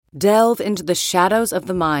Delve into the shadows of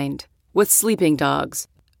the mind with Sleeping Dogs,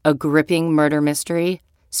 a gripping murder mystery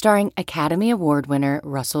starring Academy Award winner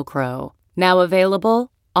Russell Crowe. Now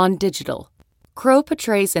available on digital. Crowe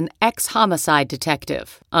portrays an ex-homicide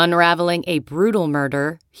detective unraveling a brutal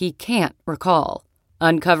murder he can't recall.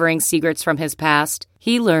 Uncovering secrets from his past,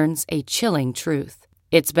 he learns a chilling truth.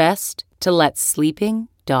 It's best to let sleeping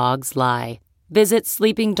dogs lie. Visit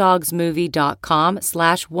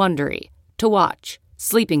sleepingdogsmovie.com/Wondery to watch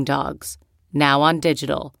Sleeping Dogs, now on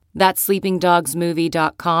digital. That's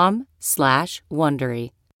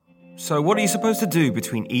sleepingdogsmovie.com/Wondery. So what are you supposed to do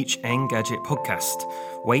between each Engadget podcast?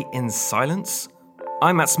 Wait in silence?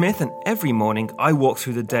 I'm Matt Smith, and every morning I walk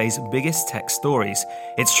through the day's biggest tech stories.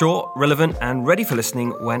 It's short, relevant, and ready for listening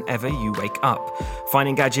whenever you wake up. Find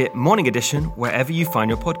Engadget Morning Edition wherever you find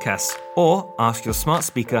your podcasts, or ask your smart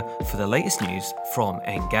speaker for the latest news from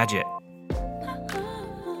Engadget.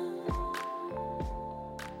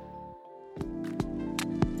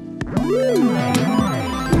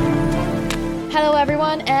 Hello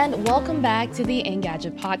everyone, and welcome back to the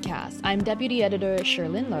Engadget podcast. I'm Deputy Editor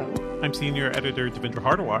Sherlyn Lowe. I'm Senior Editor Devendra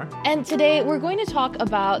Hardawar. And today we're going to talk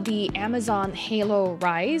about the Amazon Halo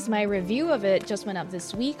Rise. My review of it just went up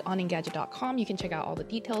this week on Engadget.com. You can check out all the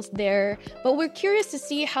details there. But we're curious to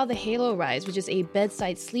see how the Halo Rise, which is a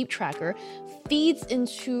bedside sleep tracker, feeds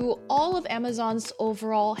into all of Amazon's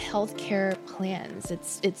overall healthcare plans.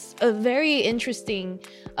 It's a very interesting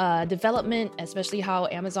development, especially how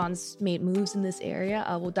Amazon's made moves in this area.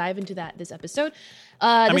 We'll dive into that this episode. Who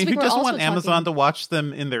doesn't want Amazon to watch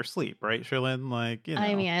them in their sleep, right, Sherlyn? Like, you know,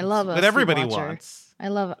 I love a but everybody watcher. wants. I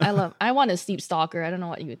want a sleep stalker. I don't know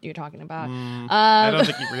what you're talking about. I don't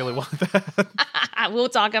think you really want that. We'll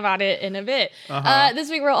talk about it in a bit. This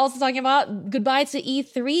week, we're also talking about goodbye to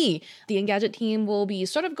E3. The Engadget team will be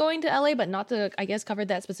sort of going to LA, but not to, I guess, cover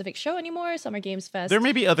that specific show anymore, Summer Games Fest. There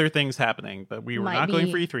may be other things happening, but we were not going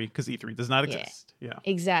for E3 because E3 does not exist. Yeah,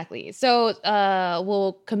 exactly. So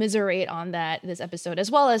we'll commiserate on that this episode, as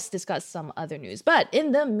well as discuss some other news. But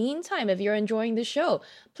in the meantime, if you're enjoying the show,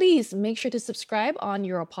 please make sure to subscribe on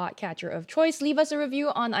your podcatcher of choice. Leave us a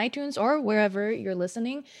review on iTunes or wherever you're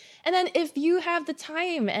listening. And then if you have the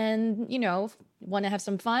time and, want to have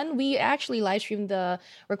some fun, we actually live stream the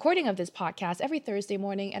recording of this podcast every Thursday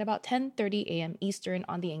morning at about 10:30 a.m. Eastern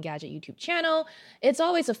on the Engadget YouTube channel. It's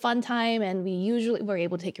always a fun time, and we're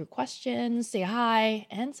able to take your questions, say hi,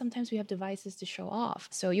 and sometimes we have devices to show off.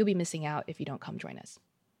 So you'll be missing out if you don't come join us.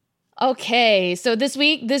 Okay, so this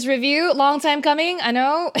week, this review, long time coming, I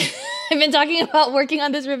know. I've been talking about working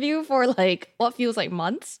on this review for what feels like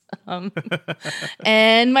months.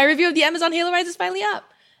 And my review of the Amazon Halo Rise is finally up.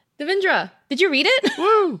 Devendra, did you read it?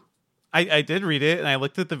 Woo! I did read it, and I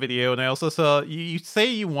looked at the video, and I also saw you say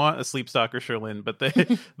you want a sleep stalker, Sherlyn, but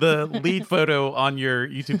the lead photo on your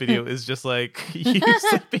YouTube video is just like you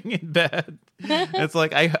sleeping in bed. It's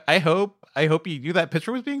like I hope you knew that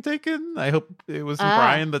picture was being taken. I hope it was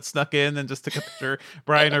Brian that snuck in and just took a picture.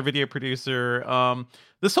 Brian, our video producer.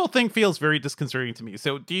 This whole thing feels very disconcerting to me.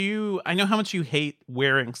 So I know how much you hate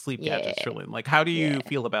wearing sleep gadgets, Sherlyn. Like, how do you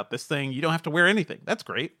feel about this thing? You don't have to wear anything. That's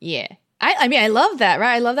great. Yeah. I love that,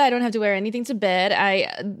 right? I love that I don't have to wear anything to bed.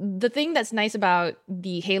 The thing that's nice about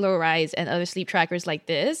the Halo Rise and other sleep trackers like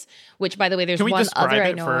this, which, by the way, there's one other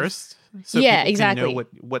I know first? Of. So yeah, people exactly. can know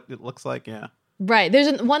what it looks like, yeah. Right.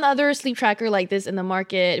 There's one other sleep tracker like this in the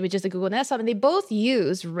market, which is the Google Nest Hub, and they both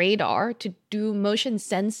use radar to do motion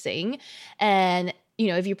sensing. And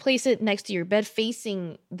if you place it next to your bed,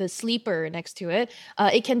 facing the sleeper next to it,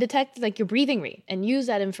 it can detect your breathing rate and use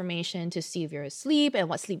that information to see if you're asleep and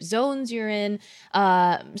what sleep zones you're in.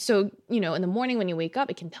 So, in the morning when you wake up,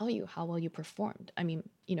 it can tell you how well you performed. I mean,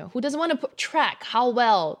 who doesn't want to track how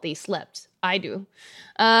well they slept? I do.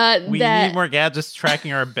 We need more gadgets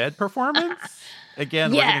tracking our bed performance.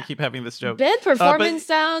 Again, we're going to keep having this joke. Bed performance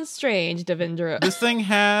sounds strange, Devendra. This thing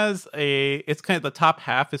has it's kind of the top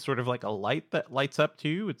half is sort of like a light that lights up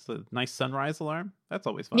too. It's a nice sunrise alarm. That's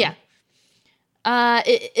always fun. Yeah.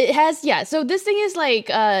 It has, so this thing is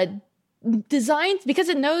designed because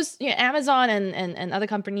it knows Amazon and other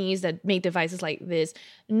companies that make devices like this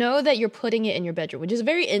know that you're putting it in your bedroom, which is a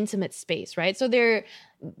very intimate space, right? So they're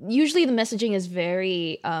usually the messaging is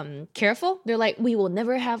very careful. They're like, we will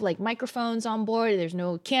never have microphones on board. There's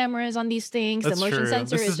no cameras on these things. That's the motion true.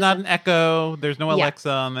 sensor this is is not an Echo. There's no Alexa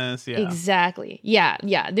on this. Yeah, exactly. Yeah.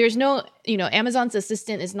 There's no Amazon's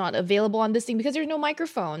Assistant is not available on this thing because there's no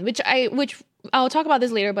microphone, which I'll talk about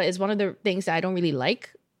this later, but it's one of the things that I don't really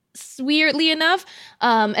like weirdly enough.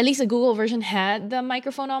 At least the Google version had the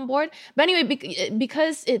microphone on board. But anyway,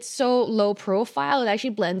 because it's so low profile, it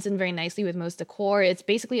actually blends in very nicely with most decor. It's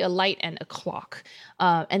basically a light and a clock.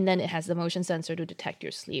 And then it has the motion sensor to detect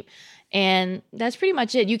your sleep. And that's pretty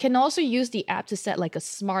much it. You can also use the app to set like a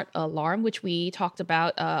smart alarm, which we talked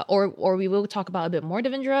about, or we will talk about a bit more,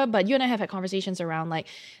 Devindra. But you and I have had conversations around like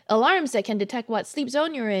alarms that can detect what sleep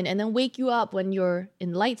zone you're in and then wake you up when you're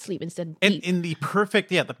in light sleep instead of deep. And in the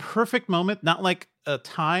perfect moment, not like a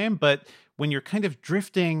time, but when you're kind of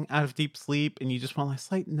drifting out of deep sleep and you just want a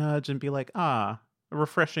slight nudge and be like, a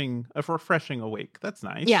refreshing awake. That's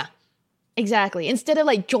nice. Yeah. Exactly. Instead of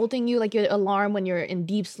like jolting you like your alarm when you're in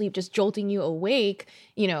deep sleep, just jolting you awake,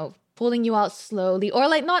 pulling you out slowly, or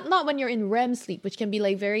like not when you're in REM sleep, which can be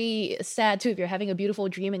like very sad too if you're having a beautiful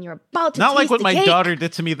dream and you're about to not like what the my cake. Daughter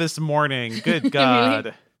did to me this morning. Good God.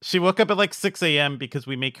 Really? She woke up at like 6 a.m. because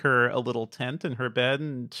we make her a little tent in her bed,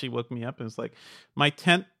 and she woke me up and was like, my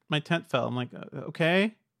tent fell. I'm like,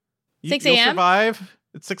 okay. 6 You'll a.m.? survive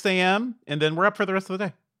at 6 a.m. and then we're up for the rest of the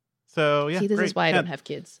day. So yeah. See, this is why I don't have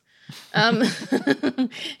kids. If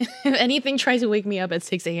anything tries to wake me up at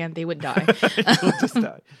 6 a.m., they would die. You'll just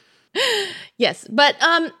die. Yes, but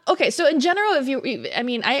okay. So in general,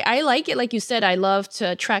 I like it. Like you said, I love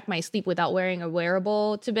to track my sleep without wearing a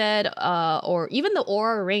wearable to bed. Or even the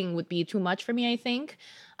Oura Ring would be too much for me, I think.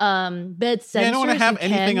 Bed sensors. Yeah, I don't want to have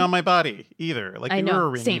anything on my body either. Like the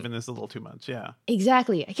Oura Ring, same. even is a little too much. Yeah,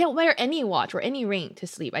 exactly. I can't wear any watch or any ring to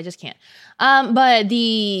sleep. I just can't. But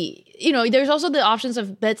there's also the options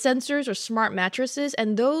of bed sensors or smart mattresses,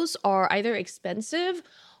 and those are either expensive.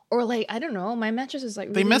 Or like, I don't know, my mattress is like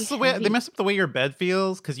really they mess heavy. They mess up the way your bed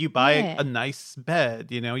feels because you buy a nice bed.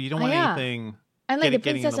 You don't want anything. And like the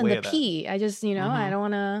Princess and the Pea. Pea, I just I don't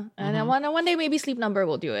want to. And I want one day maybe Sleep Number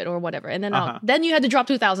will do it or whatever. And then then you had to drop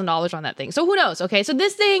 $2,000 on that thing. So who knows? Okay, so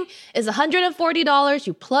this thing is $140.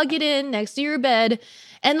 You plug it in next to your bed.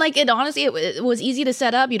 And like it honestly, it was easy to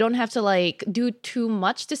set up. You don't have to like do too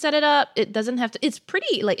much to set it up. It doesn't have to. It's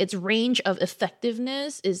pretty like its range of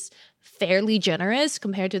effectiveness is fairly generous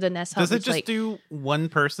compared to the Nest Hub. Does it just do one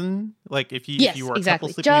person? Like if you were a couple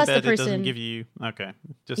sleeping just in bed, the it doesn't person. give you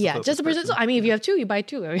just a person. So, I mean, if you have two, you buy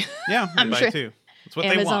two. Yeah, I'm buy sure. two. It's what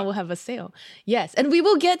Amazon they want. will have a sale. Yes. And we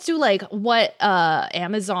will get to like what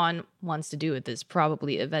Amazon wants to do with this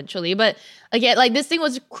probably eventually. But again, like this thing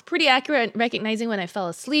was pretty accurate at recognizing when I fell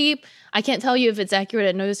asleep. I can't tell you if it's accurate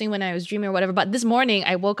at noticing when I was dreaming or whatever. But this morning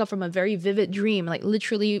I woke up from a very vivid dream, like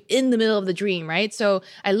literally in the middle of the dream, right? So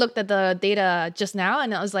I looked at the data just now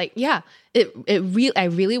and I was like, yeah, I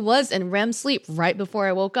really was in REM sleep right before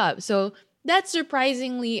I woke up. So that's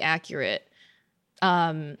surprisingly accurate.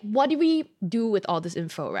 What do we do with all this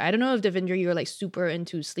info, right? I don't know if Devindra, you're like super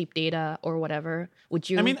into sleep data or whatever. Would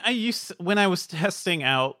you? I mean, when I was testing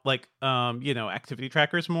out like, activity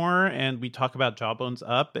trackers more, and we talk about Jawbone's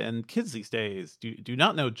Up, and kids these days do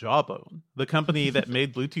not know Jawbone, the company that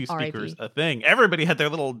made Bluetooth speakers a thing. Everybody had their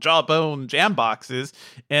little Jawbone jam boxes,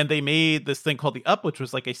 and they made this thing called the Up, which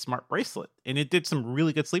was like a smart bracelet, and it did some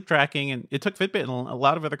really good sleep tracking, and it took Fitbit and a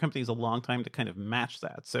lot of other companies a long time to kind of match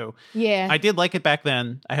that. So yeah, I did like it back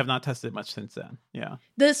then. I have not tested it much since then. Yeah.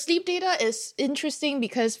 The sleep data is interesting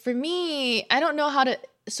because for me, I don't know how to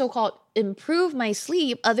so-called improve my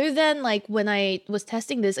sleep other than like when I was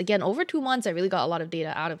testing this again over 2 months, I really got a lot of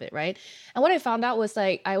data out of it, right? And what I found out was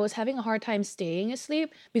like I was having a hard time staying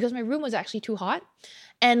asleep because my room was actually too hot.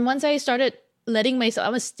 And once I started letting myself,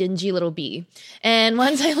 I'm a stingy little bee. And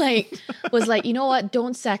once I like was like, you know what,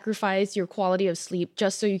 don't sacrifice your quality of sleep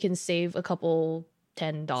just so you can save a couple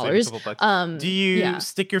 $10. Do you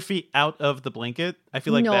stick your feet out of the blanket? I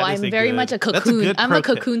feel like no, that is I'm very much a cocoon. I'm a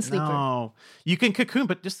cocoon sleeper. No, you can cocoon,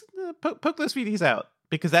 but just poke those feeties out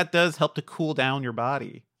because that does help to cool down your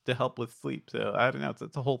body to help with sleep. So I don't know,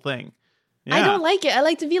 it's a whole thing. Yeah. I don't like it. I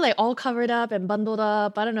like to be like all covered up and bundled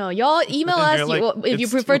up. I don't know. Y'all email us if you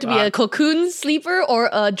prefer to be a cocoon sleeper or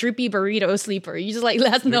a drippy burrito sleeper. You just like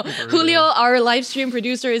let us know. Julio, our live stream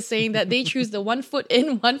producer, is saying that they choose the 1 foot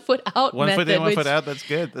in, 1 foot out One method. foot in, 1 foot out. That's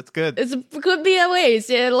good. It could be a ways.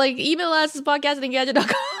 Yeah, like email us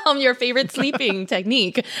podcast@engadget.com your favorite sleeping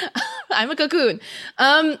technique. I'm a cocoon.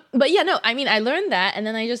 But yeah, no, I mean, I learned that and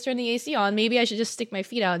then I just turned the AC on. Maybe I should just stick my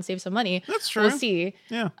feet out and save some money. That's true. We'll see.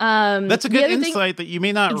 Yeah. That's a good insight that you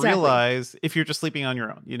may not realize if you're just sleeping on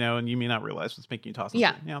your own, and you may not realize what's making you toss and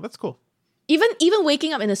turn. Yeah, that's cool. Even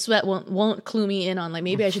waking up in a sweat won't clue me in on like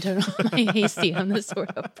maybe I should turn on my AC. I'm the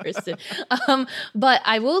sort of person. But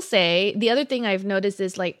I will say the other thing I've noticed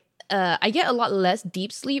is like I get a lot less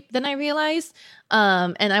deep sleep than I realized.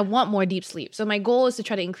 And I want more deep sleep. So my goal is to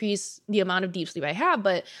try to increase the amount of deep sleep I have,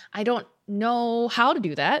 but I don't know how to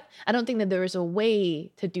do that. I don't think that there is a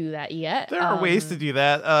way to do that yet. There are ways to do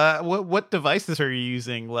that. What devices are you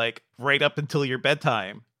using? Like right up until your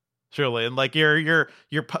bedtime, surely, and like your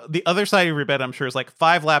the other side of your bed, I'm sure, is like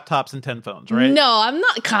 5 laptops and 10 phones, right? No, I'm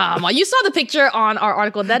not. Come on, you saw the picture on our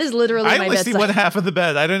article. That is literally I my only bedside. see one half of the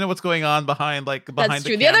bed. I don't know what's going on behind That's the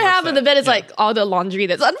true. The other half of the bed is Yeah. like all the laundry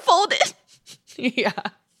that's unfolded. Yeah.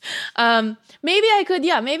 Maybe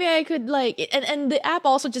I could like, and the app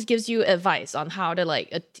also just gives you advice on how to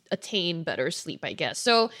like attain better sleep, I guess.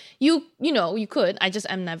 So you could.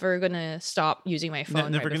 I'm never gonna stop using my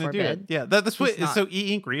phone Never right gonna before do bed. it. Yeah, that's what. It's not. So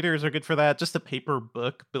e-ink readers are good for that. Just a paper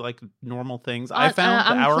book, but like normal things. I found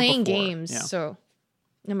the I'm hour playing before. games, Yeah. so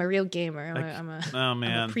I'm a real gamer. Like, I'm a oh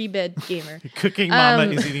man, pre-bed gamer. cooking mama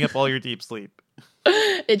Um, is eating up all your deep sleep.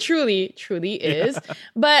 It truly is.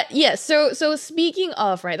 But yeah, so speaking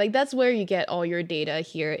of, right, like that's where you get all your data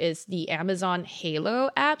here is the Amazon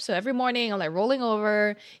Halo app. So every morning I'm like rolling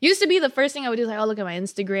over. Used to be the first thing I would do is like, oh, look at my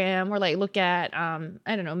Instagram or like look at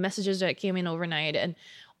I don't know, messages that came in overnight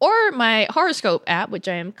or my horoscope app, which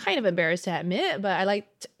I am kind of embarrassed to admit, but I like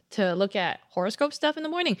to look at horoscope stuff in the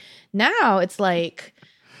morning. Now it's like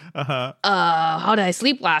how did I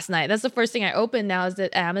sleep last night? That's the first thing I open now is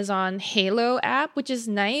the Amazon Halo app, which is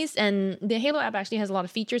nice. And the Halo app actually has a lot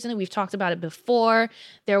of features in it. We've talked about it before.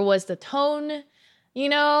 There was the tone,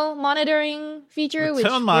 monitoring feature. The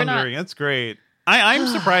tone monitoring, that's great. I'm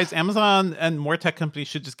surprised Amazon and more tech companies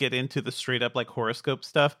should just get into the straight up like horoscope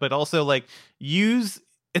stuff, but also like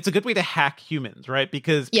it's a good way to hack humans, right?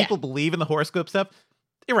 Because people believe in the horoscope stuff.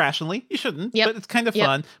 Irrationally, you shouldn't, but it's kind of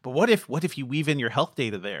fun. But what if you weave in your health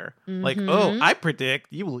data there? Like, I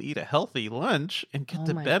predict you will eat a healthy lunch and get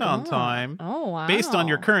to bed on time. Oh, wow. Based on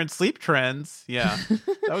your current sleep trends. Yeah,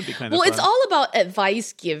 that would be kind of well, fun. it's all about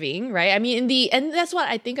advice giving, right? I mean, and that's what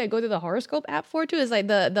I think I go to the horoscope app for too. Is like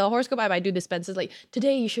the horoscope app I do dispenses like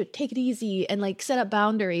today you should take it easy and like set up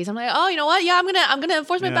boundaries. I'm like, oh, you know what? Yeah, I'm gonna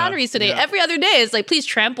enforce my boundaries today. Yeah. Every other day it's like please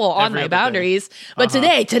trample on Every my other boundaries. day. But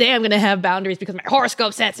today I'm gonna have boundaries because my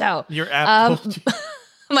horoscope sets out. Your app told you.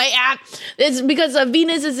 My app is because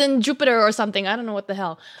Venus is in Jupiter or something. I don't know what the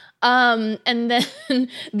hell. And then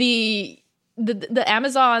the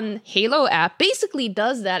Amazon Halo app basically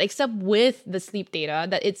does that, except with the sleep data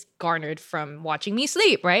that it's garnered from watching me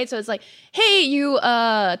sleep, right? So it's like, hey, you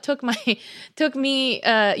took me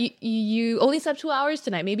you only slept 2 hours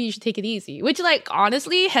tonight. Maybe you should take it easy. Which, like,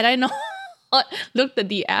 honestly, had I not looked at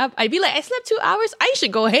the app, I'd be like, I slept 2 hours. I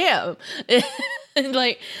should go ham. And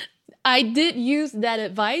like, I did use that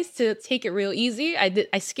advice to take it real easy.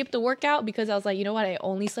 I skipped the workout because I was like, you know what? I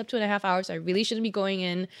only slept 2.5 hours. I really shouldn't be going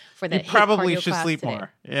in for that. You probably HIIT cardio should class sleep today.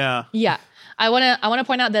 more. Yeah. Yeah. I wanna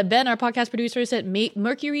point out that Ben, our podcast producer, said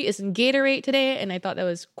Mercury is in Gatorade today, and I thought that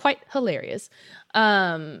was quite hilarious.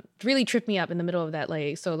 Really tripped me up in the middle of that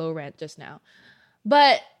like solo rant just now.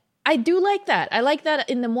 But I do like that. I like that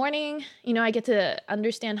in the morning, I get to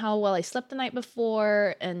understand how well I slept the night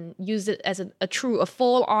before and use it as a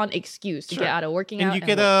full-on excuse to get out of working out. And you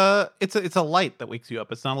get it's a light that wakes you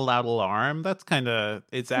up. It's not a loud alarm. That's kind of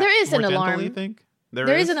There is an gentle, alarm. you think?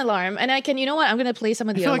 There is an alarm, and I can. You know what? I'm gonna play some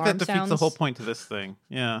of the I feel alarm like that defeats sounds. the whole point to this thing.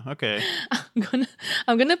 Yeah. Okay.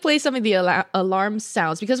 I'm gonna play some of the alarm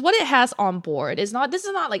sounds because what it has on board is not. This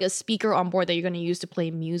is not like a speaker on board that you're gonna use to play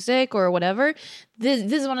music or whatever. This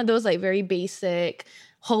is one of those like very basic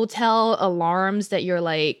hotel alarms that you're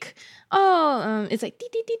like, it's like dee,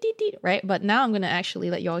 dee, dee, dee, dee, right? But now I'm gonna actually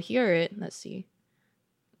let y'all hear it. Let's see.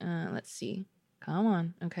 Come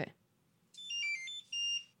on. Okay.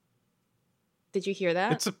 Did you hear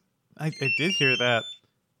that? I did hear that.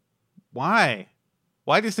 Why?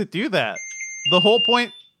 Why does it do that? The whole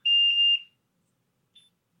point.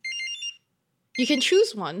 You can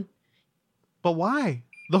choose one. But why?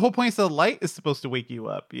 The whole point is the light is supposed to wake you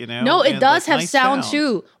up, No, it and, does like, have nice sound sounds.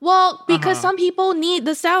 too. Well, because some people need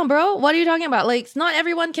the sound, bro. What are you talking about? Like, not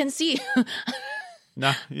everyone can see.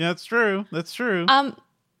 No, yeah, that's true. That's true. I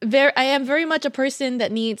am very much a person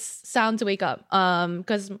that needs sound to wake up.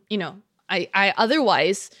 Because I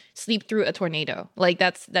otherwise sleep through a tornado. Like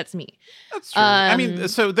that's me. That's true. I mean,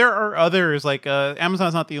 so there are others like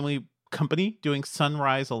Amazon's not the only company doing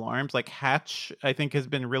sunrise alarms. Like Hatch, I think, has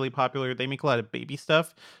been really popular. They make a lot of baby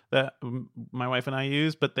stuff that my wife and I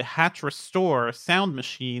use. But the Hatch Restore sound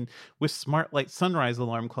machine with smart light sunrise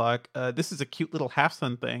alarm clock. This is a cute little half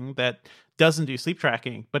sun thing that doesn't do sleep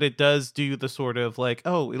tracking, but it does do the sort of like,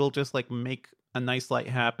 it'll just like make a nice light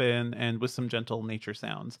happen and with some gentle nature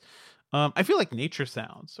sounds. I feel like nature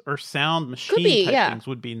sounds or sound machine type things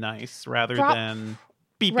would be nice rather than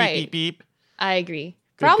beep, beep, beep, beep. I agree.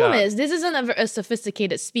 Problem God. is, this isn't a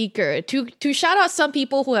sophisticated speaker. To shout out some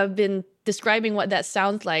people who have been describing what that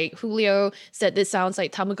sounds like, Julio said this sounds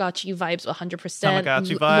like Tamagotchi vibes 100%.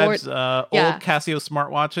 Tamagotchi vibes, old Casio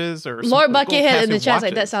smartwatches, or Lord old Buckethead in the Casio chat like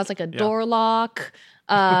watches. that sounds like a Yeah. door lock.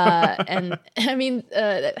 And I mean,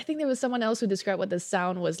 I think there was someone else who described what the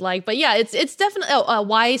sound was like. But yeah, it's definitely.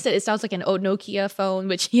 Y said it sounds like an old Nokia phone.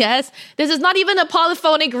 Which yes, this is not even a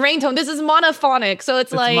polyphonic ringtone. This is monophonic. So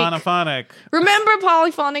it's like monophonic. remember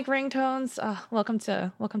polyphonic ringtones? Welcome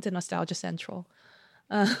to Nostalgia Central.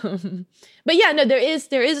 But yeah, no, there is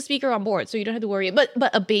a speaker on board, so you don't have to worry. But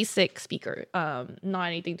a basic speaker, not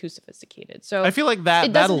anything too sophisticated. So I feel like that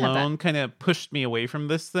it doesn't have alone kind of pushed me away from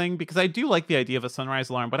this thing, because I do like the idea of a sunrise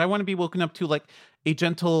alarm, but I want to be woken up to like a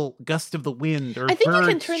gentle gust of the wind, or I think you can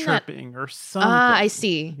birds turn that- chirping, or something. I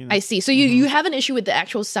see. you know? I see. So you have an issue with the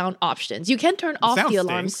actual sound options. You can turn off sound the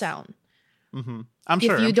alarm stinks. sound I'm if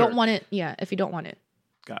sure. you I'm don't sure. want it. Yeah, if you don't want it.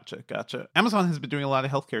 Gotcha. Amazon has been doing a lot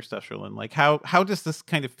of healthcare stuff, Sherlyn. Like, how does this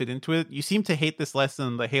kind of fit into it? You seem to hate this less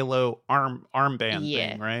than the Halo armband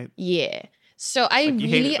thing, right? Yeah. So I Like, you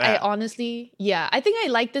hated really, that. I think I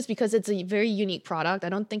like this because it's a very unique product. I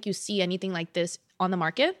don't think you see anything like this on the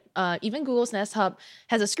market. Even Google's Nest Hub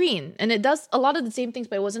has a screen, and it does a lot of the same things,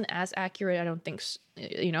 but it wasn't as accurate. I don't think,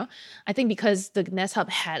 I think because the Nest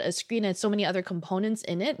Hub had a screen and so many other components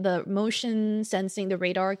in it, the motion sensing, the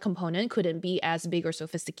radar component couldn't be as big or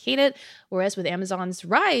sophisticated. Whereas with Amazon's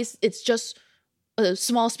Rise, it's just a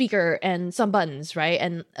small speaker and some buttons, right?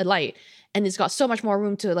 And a light. And it's got so much more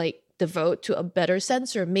room to like devote to a better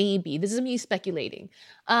sensor, maybe. This is me speculating.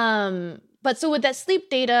 But so with that sleep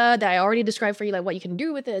data that I already described for you, like what you can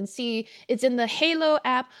do with it and see, it's in the Halo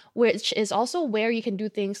app, which is also where you can do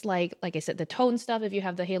things like I said, the tone stuff. If you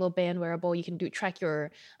have the Halo band wearable, you can track your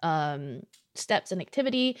steps and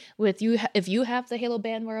activity with you if you have the Halo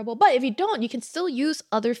band wearable. But if you don't, you can still use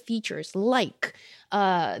other features like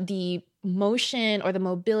the motion or the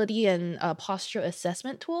mobility and posture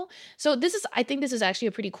assessment tool. So I think this is actually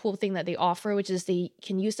a pretty cool thing that they offer, which is they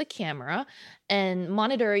can use the camera and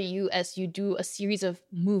monitor you as you do a series of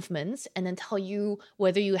movements, and then tell you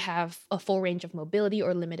whether you have a full range of mobility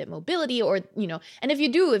or limited mobility, or and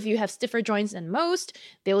if you have stiffer joints than most,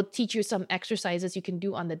 they will teach you some exercises you can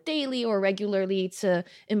do on the daily or regularly to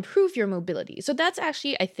improve your mobility. So that's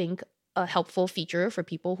actually, I think, a helpful feature for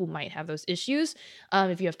people who might have those issues.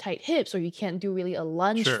 If you have tight hips, or you can't do really a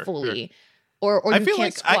lunge fully, or I you feel can't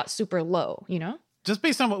like squat super low, Just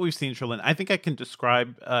based on what we've seen, Sherlyn, I think I can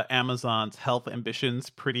describe Amazon's health ambitions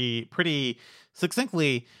pretty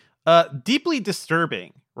succinctly. Deeply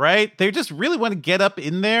disturbing, right? They just really want to get up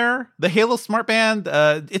in there. The Halo Smart Band,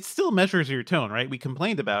 it still measures your tone, right? We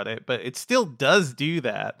complained about it, but it still does do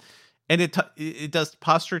that. And it does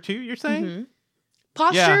posture too, you're saying? Mm-hmm.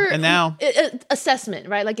 Posture, and now assessment,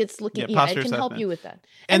 right? Like it's looking, it posture can help assessment. you with that.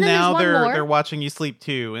 And then now there's one more. they're watching you sleep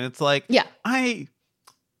too, and it's like,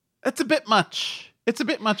 it's a bit much. It's a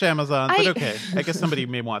bit much, Amazon, but okay. I guess somebody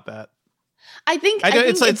may want that. I think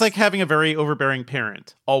it's like having a very overbearing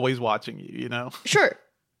parent always watching you. Sure.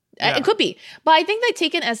 Yeah. It could be. But I think they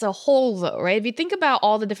take it as a whole, though, right? If you think about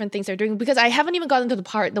all the different things they're doing, because I haven't even gotten to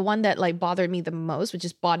the one that like bothered me the most, which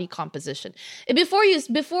is body composition. And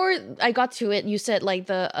before I got to it, you said like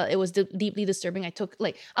it was deeply disturbing. I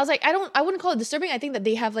was like, I wouldn't call it disturbing. I think that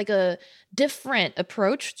they have like a different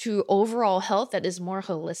approach to overall health that is more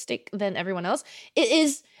holistic than everyone else.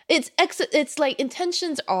 It's like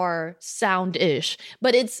intentions are sound-ish,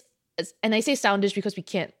 but and I say soundish because we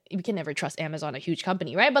can never trust Amazon, a huge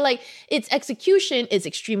company, right? But like its execution is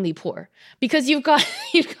extremely poor, because you've got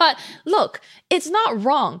look, it's not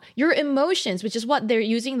wrong. Your emotions, which is what they're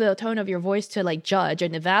using the tone of your voice to like judge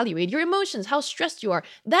and evaluate, your emotions, how stressed you are,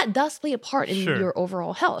 that does play a part in your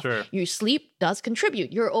overall health. Sure. Your sleep does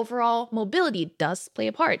contribute. Your overall mobility does play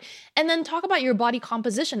a part. And then talk about your body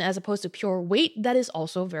composition as opposed to pure weight. That is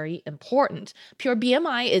also very important. Pure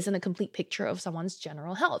BMI isn't a complete picture of someone's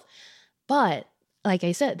general health. But like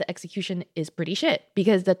I said, the execution is pretty shit,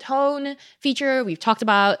 because the tone feature we've talked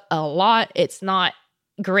about a lot. It's not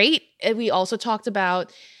great. And we also talked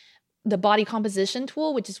about the body composition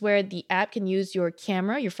tool, which is where the app can use your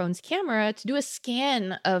phone's camera, to do a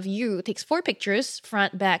scan of you. It takes 4 pictures,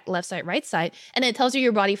 front, back, left side, right side, and it tells you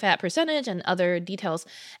your body fat percentage and other details.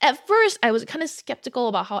 At first, I was kind of skeptical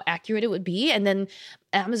about how accurate it would be, and then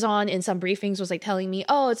Amazon in some briefings was like telling me,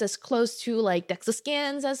 oh, it's as close to like DEXA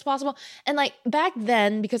scans as possible. And like back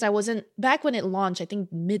then, because back when it launched, I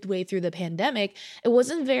think midway through the pandemic, it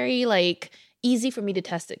wasn't very like easy for me to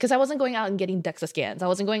test it, because I wasn't going out and getting DEXA scans. I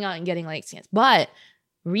wasn't going out and getting like scans. But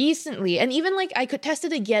recently, and even like I could test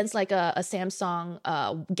it against like a Samsung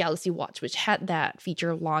Galaxy Watch, which had that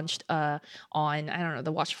feature launched on, I don't know,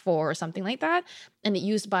 the Watch 4 or something like that, and it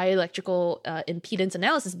used bioelectrical impedance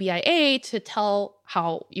analysis, BIA, to tell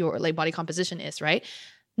how your like body composition is, right?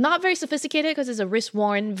 Not very sophisticated because it's a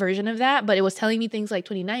wrist-worn version of that, but it was telling me things like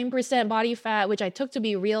 29% body fat, which I took to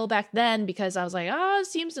be real back then because I was like, it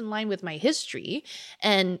seems in line with my history.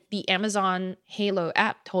 And the Amazon Halo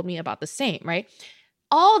app told me about the same, right?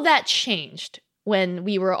 All that changed when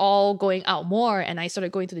we were all going out more and I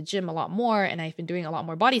started going to the gym a lot more and I've been doing a lot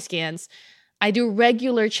more body scans. I do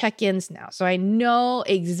regular check-ins now, so I know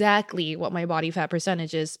exactly what my body fat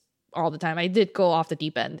percentage is all the time. I did go off the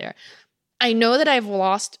deep end there. I know that I've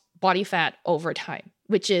lost body fat over time,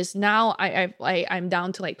 which is now I'm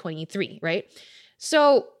down to like 23, right?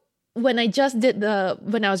 So when I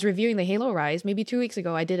was reviewing the Halo Rise, maybe 2 weeks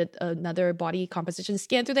ago, I did another body composition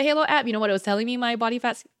scan through the Halo app. You know what it was telling me my body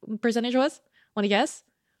fat percentage was? Want to guess?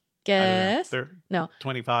 Guess? No.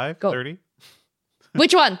 25? Go. 30?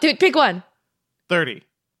 Which one? Dude, pick one. 30.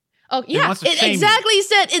 Oh, yeah. It exactly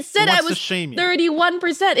said I was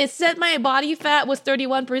 31%. It said my body fat was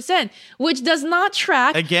 31%, which does not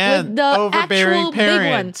track with the actual parent. Big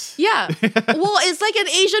one. Yeah. Well, it's like an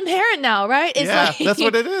Asian parent now, right? It's like, that's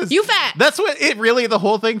what it is. You fat. That's what it really, the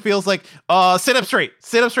whole thing feels like. Sit up straight.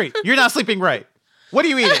 Sit up straight. You're not sleeping right. What are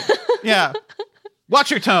you eating? Yeah.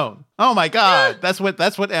 Watch your tone. Oh my God. That's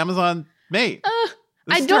what Amazon made.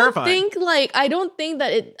 I don't think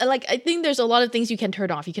that it, like, I think there's a lot of things you can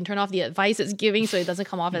turn off. You can turn off the advice it's giving so it doesn't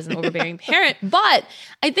come off as an overbearing parent. But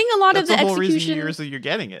I think a lot of the whole execution, reason you're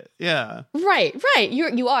getting it. Yeah. Right.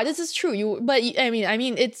 You are. This is true. But I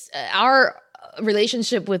mean, it's our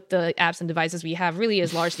relationship with the apps and devices we have really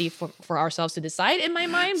is largely for ourselves to decide, in my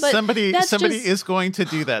mind. But somebody is going to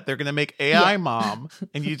do that. They're going to make AI mom,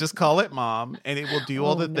 and you just call it mom, and it will do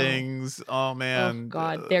all the things. Oh man! Oh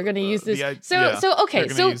God, they're going to use this.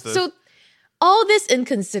 So all this in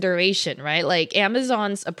consideration, right? Like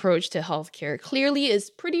Amazon's approach to healthcare clearly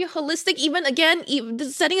is pretty holistic. Even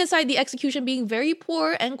setting aside the execution being very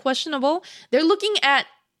poor and questionable, they're looking at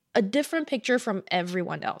a different picture from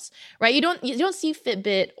everyone else, right? You don't see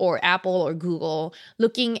Fitbit or Apple or Google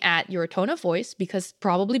looking at your tone of voice because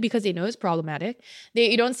they know it's problematic.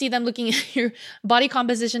 You don't see them looking at your body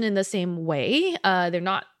composition in the same way. They're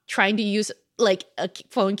not trying to use like a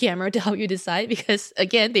phone camera to help you decide because,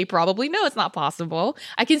 again, they probably know it's not possible.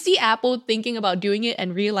 I can see Apple thinking about doing it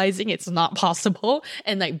and realizing it's not possible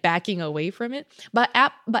and like backing away from it. But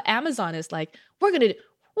Amazon is like, we're gonna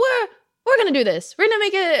do this. We're gonna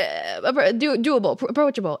make it doable,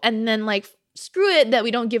 approachable, and then like screw it that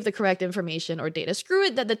we don't give the correct information or data. Screw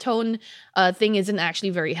it that the tone thing isn't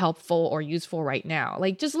actually very helpful or useful right now.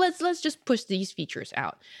 Like just let's just push these features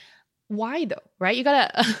out. Why though? Right? You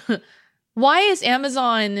gotta. Why is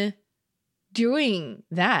Amazon doing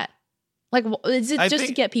that? Like, is it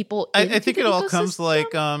to get people? I think it all comes like,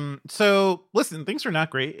 so listen, things are not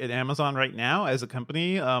great at Amazon right now as a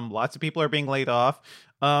company. Lots of people are being laid off.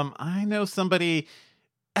 I know somebody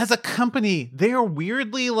as a company, they are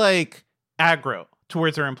weirdly like aggro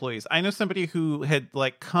towards their employees. I know somebody who had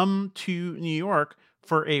like come to New York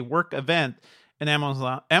for a work event. And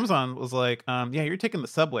Amazon was like, yeah, you're taking the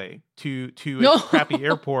subway to a crappy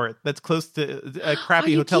airport that's close to a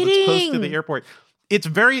crappy hotel that's close to the airport. It's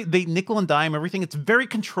they nickel and dime everything. It's very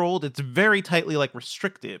controlled. It's very tightly like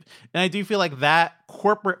restrictive. And I do feel like that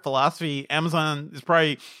corporate philosophy, Amazon is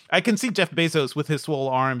probably, I can see Jeff Bezos with his swole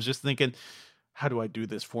arms just thinking, how do I do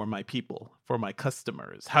this for my people, for my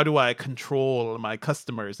customers? How do I control my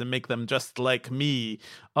customers and make them just like me?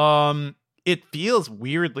 It feels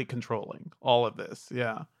weirdly controlling, all of this.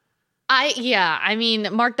 Yeah. I mean,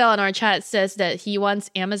 Mark Dell in our chat says that he wants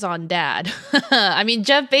Amazon dad. I mean,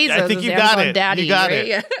 Jeff Bezos I think is you Amazon got it. daddy. You got right?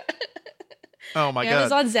 it. Oh my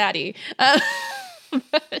God. Amazon zaddy.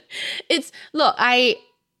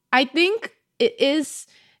 I think it is,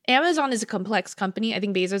 Amazon is a complex company. I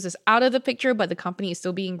think Bezos is out of the picture, but the company is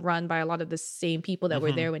still being run by a lot of the same people that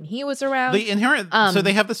were there when he was around. The inherent, so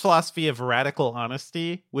they have this philosophy of radical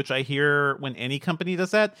honesty, which I hear when any company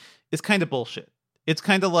does that, is kind of bullshit. It's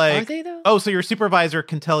kind of like, are they though? Oh, so your supervisor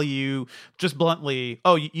can tell you just bluntly,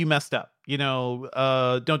 oh, you messed up.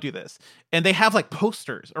 Don't do this. And they have like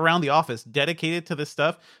posters around the office dedicated to this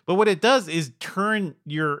stuff. But what it does is turn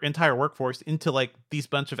your entire workforce into like these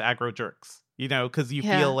bunch of aggro jerks. Because you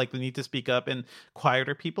feel like the need to speak up, and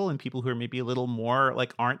quieter people and people who are maybe a little more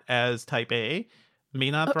like aren't as type A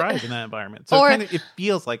may not thrive in that environment. So it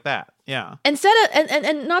feels like that. Yeah. Instead of,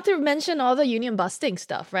 and not to mention all the union busting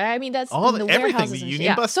stuff, right? I mean, that's everything, the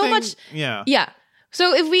union busting. So much. Yeah. Yeah.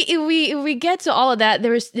 So if we get to all of that,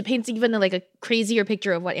 it paints even like a crazier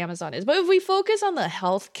picture of what Amazon is. But if we focus on the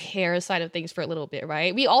healthcare side of things for a little bit,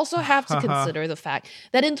 right? We also have to consider the fact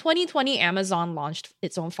that in 2020, Amazon launched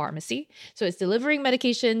its own pharmacy. So it's delivering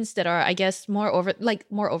medications that are, I guess, more over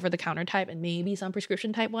the counter type and maybe some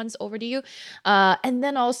prescription type ones over to you. And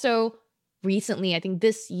then also recently, I think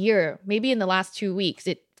this year, maybe in the last 2 weeks,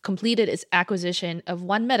 it completed its acquisition of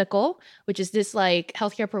One Medical, which is this like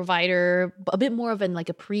healthcare provider, a bit more of like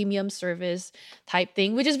a premium service type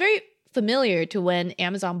thing, which is very familiar to when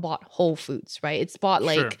Amazon bought Whole Foods, right? It's bought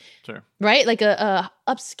like, sure. right? Like a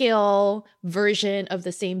upscale version of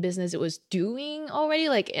the same business it was doing already,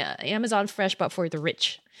 like Amazon Fresh, but for the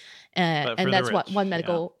rich. And that's what One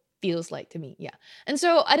Medical feels like to me. Yeah. And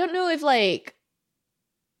so I don't know if like,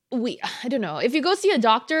 I don't know. If you go see a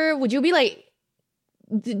doctor, would you be like,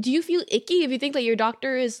 do you feel icky if you think that your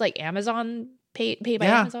doctor is like Amazon paid by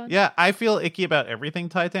Amazon? Yeah, I feel icky about everything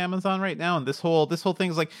tied to Amazon right now, and this whole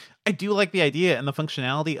thing is like, I do like the idea and the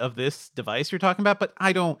functionality of this device you're talking about, but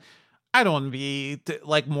I don't want to be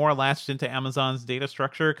like more latched into Amazon's data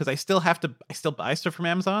structure because I still buy stuff from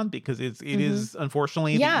Amazon because it is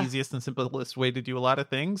unfortunately the easiest and simplest way to do a lot of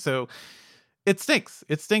things. So it stinks.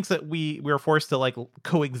 It stinks that we're forced to like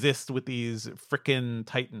coexist with these freaking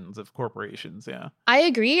titans of corporations. Yeah, I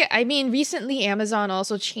agree. I mean, recently Amazon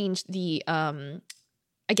also changed the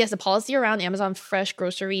I guess the policy around Amazon Fresh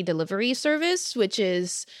grocery delivery service, which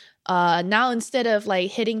is now instead of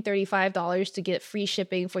like hitting $35 to get free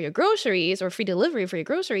shipping for your groceries or free delivery for your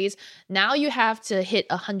groceries, now you have to hit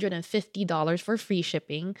 $150 for free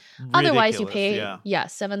shipping. Ridiculous, otherwise you pay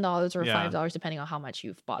 $7 or $5 depending on how much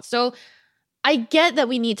you've bought. So I get that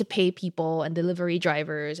we need to pay people and delivery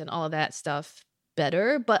drivers and all of that stuff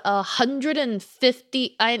better, but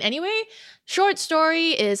 150 anyway, short story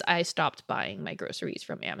is I stopped buying my groceries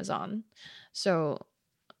from Amazon. So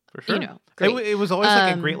for sure. You know, great. It was always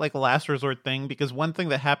like a great like last resort thing because one thing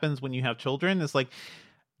that happens when you have children is like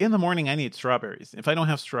in the morning I need strawberries. If I don't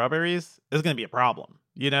have strawberries, there's going to be a problem,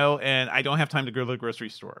 you know, and I don't have time to go to the grocery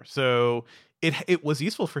store. So it was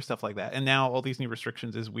useful for stuff like that. And now all these new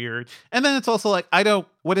restrictions is weird. And then it's also like,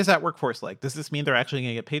 what is that workforce like? Does this mean they're actually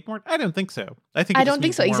going to get paid more? I don't think so. I don't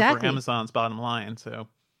think so. Exactly. For Amazon's bottom line. So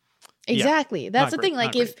exactly. That's the thing.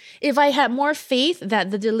 Like if I had more faith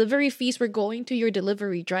that the delivery fees were going to your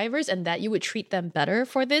delivery drivers and that you would treat them better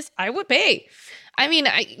for this, I would pay. I mean,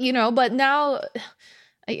 but now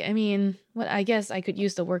I mean, I guess I could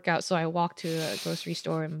use the workout, so I walk to a grocery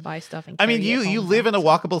store and buy stuff. And I mean, you live in a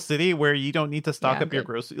walkable city where you don't need to stock up your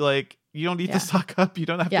grocery. Like, you don't need to stock up. You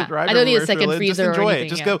don't have to drive. I don't need a second freezer. Just enjoy or anything, it.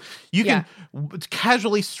 Just go. You can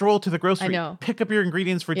casually stroll to the grocery. Pick up your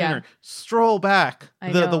ingredients for dinner. Stroll back.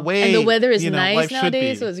 The way and the weather is nice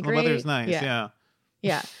nowadays, so it's great. The weather's nice. Yeah.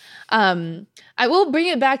 I will bring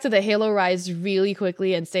it back to the Halo Rise really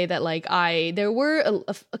quickly and say that like there were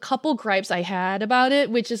a couple gripes I had about it,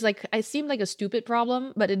 which is like it seemed like a stupid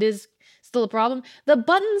problem, but it is still a problem. The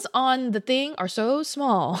buttons on the thing are so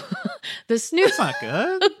small. The snooze, that's not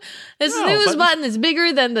good. The snooze button is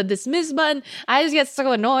bigger than the dismiss button. I just get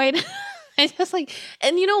so annoyed. I just like,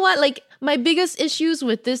 and you know what? Like my biggest issues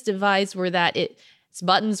with this device were that its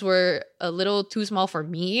buttons were a little too small for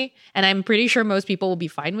me, and I'm pretty sure most people will be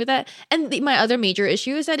fine with that. And my other major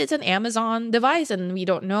issue is that it's an Amazon device, and we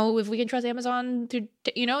don't know if we can trust Amazon to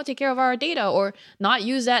take care of our data or not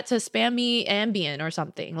use that to spam me Ambien or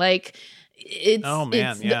something. Like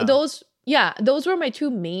those were my two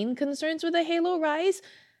main concerns with the Halo Rise,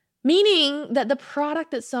 meaning that the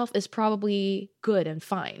product itself is probably good and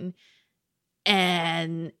fine,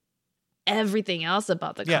 and everything else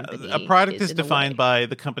about the company. A product is defined by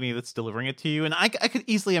the company that's delivering it to you. And I could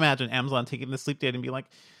easily imagine Amazon taking the sleep data and be like,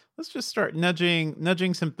 let's just start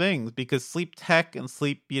nudging some things, because sleep tech and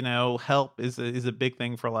sleep, help is a big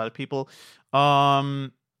thing for a lot of people.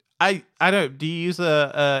 I don't. Do you use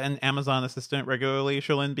an Amazon assistant regularly,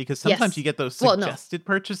 Cherlynn? Because sometimes you get those suggested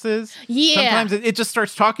purchases. Yeah. Sometimes it just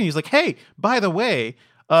starts talking to you. It's like, hey, by the way,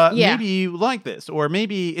 maybe you like this, or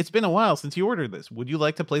maybe it's been a while since you ordered this. Would you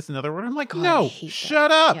like to place another order? I'm like, no, shut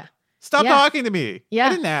up. Yeah. Stop talking to me. Yeah. I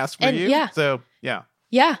didn't ask for you. Yeah. So, yeah.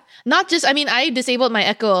 Yeah. Not just, I disabled my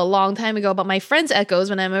Echo a long time ago, but my friends' Echoes,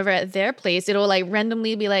 when I'm over at their place, it'll like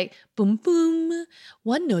randomly be like, boom, boom,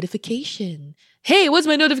 one notification. Hey, what's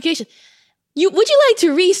my notification? Would you like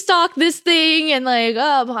to restock this thing? And like,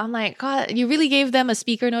 I'm like, God, you really gave them a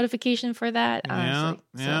speaker notification for that?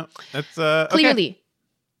 Yeah. That's clearly. Okay.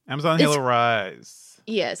 Amazon Halo Rise.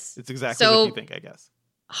 Yes. It's exactly what you think, I guess.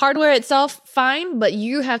 hardware itself, fine, but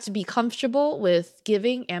you have to be comfortable with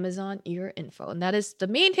giving Amazon your info. And that is the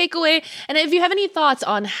main takeaway. And if you have any thoughts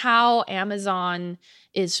on how Amazon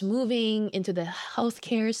is moving into the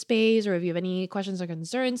healthcare space, or if you have any questions or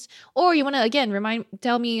concerns, or you want to, again,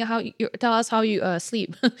 tell us how you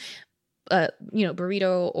sleep,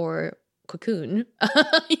 burrito or cocoon,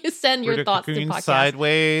 you send your thoughts to podcast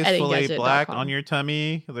sideways, fully black engadget.com. on your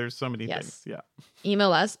tummy. There's so many things. Yeah.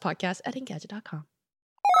 Email us, podcast@engadget.com.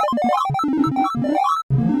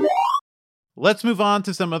 Let's move on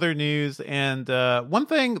to some other news. And one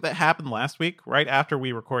thing that happened last week, right after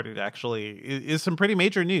we recorded, actually, is some pretty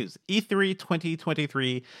major news. E3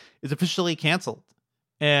 2023 is officially canceled.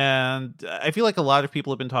 And I feel like a lot of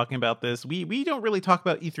people have been talking about this. We don't really talk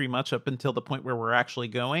about E3 much up until the point where we're actually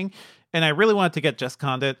going. And I really wanted to get Jess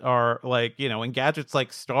Condit, our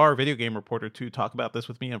Engadget's star video game reporter, to talk about this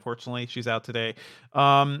with me. Unfortunately, she's out today.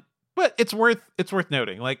 But it's worth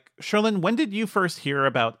noting. Cherlynn, when did you first hear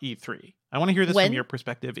about E3? I want to hear this from your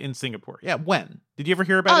perspective in Singapore. Yeah, when? Did you ever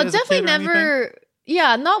hear about it as definitely a kid or never. anything?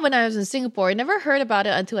 Yeah, not when I was in Singapore. I never heard about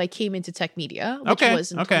it until I came into Tech Media, which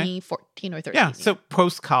was in 2014 or 13. Yeah, so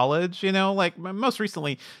post-college, most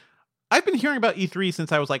recently, I've been hearing about E3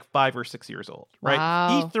 since I was 5 or 6 years old, right?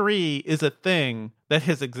 Wow. E3 is a thing that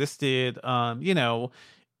has existed,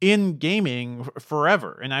 in gaming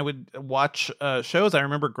forever. And I would watch shows. I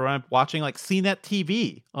remember growing up watching CNET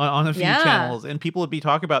TV on a few channels, and people would be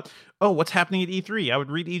talking about, oh, what's happening at E3? I would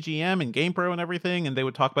read EGM and GamePro and everything, and they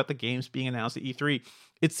would talk about the games being announced at E3.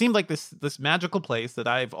 It seemed like this magical place that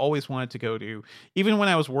I've always wanted to go to. Even when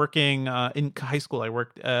I was working in high school, I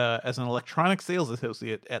worked as an electronic sales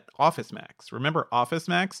associate at Office Max. Remember Office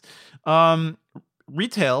Max?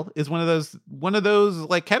 Retail is one of those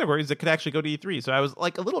categories that could actually go to E3. So I was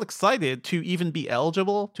a little excited to even be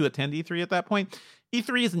eligible to attend E3 at that point.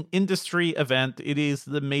 E3 is an industry event. It is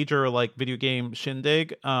the major video game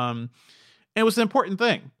shindig. And it was an important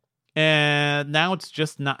thing. And now it's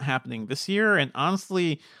just not happening this year. And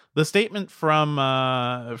honestly, the statement from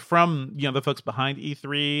the folks behind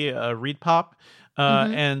E3, ReedPop,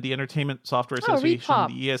 and the Entertainment Software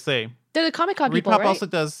Association, the ESA. They're the Comic-Con people, ReedPop right? also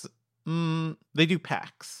does. They do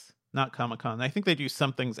PAX, not Comic-Con. I think they do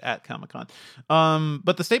some things at Comic-Con.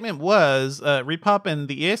 But the statement was, ReedPop and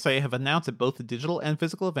the ESA have announced that both the digital and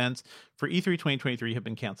physical events for E3 2023 have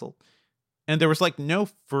been canceled. And there was no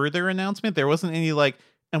further announcement. There wasn't any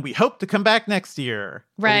and we hope to come back next year.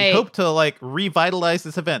 Right. We hope to revitalize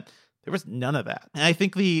this event. There was none of that. And I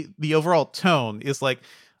think the overall tone is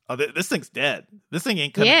oh, this thing's dead. This thing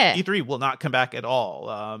ain't coming. Yeah. E3 will not come back at all.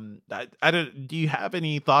 I don't. Do you have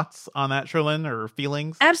any thoughts on that, Cherlynn, or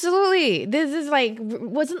feelings? Absolutely. This is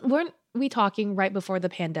weren't we talking right before the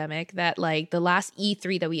pandemic that the last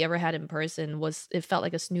E3 that we ever had in person it felt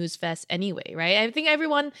like a snooze fest anyway, right? I think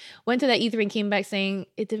everyone went to that E3 and came back saying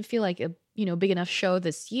it didn't feel like a big enough show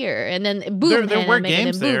this year, and then boom, there were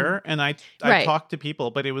games and then boom. there, and I talked to people,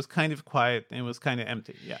 but it was kind of quiet and it was kind of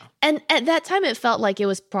empty. Yeah, and at that time it felt like it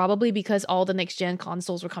was probably because all the next gen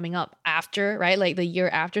consoles were coming up after, right? The year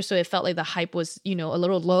after, so it felt like the hype was a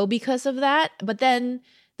little low because of that. But then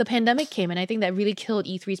the pandemic came, and I think that really killed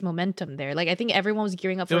E3's momentum there. I think everyone was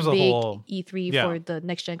gearing up for a big E3 for the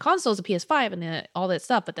next gen consoles, the PS5 and all that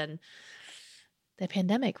stuff, but then the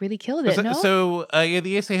pandemic really killed it. So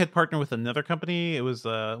the ESA had partnered with another company. It was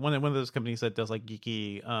one of those companies that does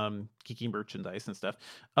geeky merchandise and stuff,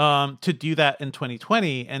 to do that in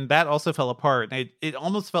 2020, and that also fell apart. And it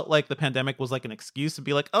almost felt like the pandemic was an excuse to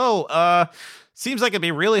be seems like it'd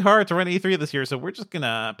be really hard to run E3 this year, so we're just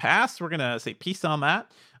gonna pass. We're gonna say peace on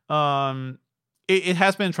that. It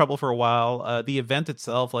has been in trouble for a while. The event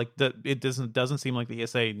itself, it doesn't seem like the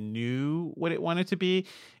ESA knew what it wanted to be,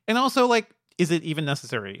 and also is it even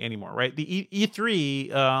necessary anymore, right? The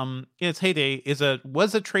E3 in its heyday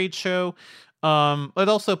was a trade show, but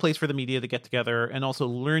also a place for the media to get together and also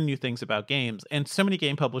learn new things about games. And so many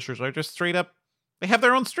game publishers are just straight up, they have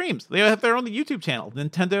their own streams. They have their own YouTube channel.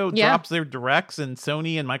 Nintendo drops their directs, and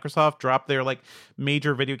Sony and Microsoft drop their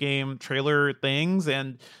major video game trailer things,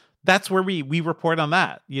 and that's where we report on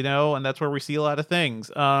that, and that's where we see a lot of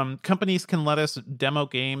things. Companies can let us demo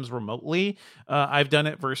games remotely. I've done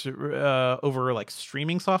it over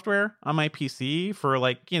streaming software on my PC for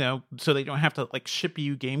so they don't have to ship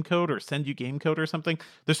you game code or send you game code or something.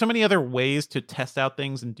 There's so many other ways to test out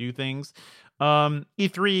things and do things.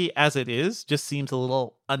 E3 as it is just seems a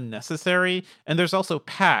little unnecessary. And there's also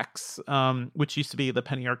PAX, which used to be the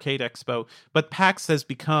Penny Arcade Expo, but PAX has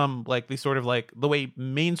become the sort of the way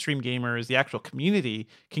mainstream gamers, the actual community,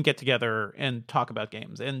 can get together and talk about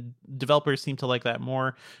games, and developers seem to like that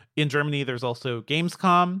more. In Germany, there's also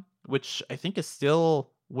Gamescom, which I think is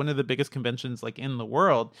still one of the biggest conventions like in the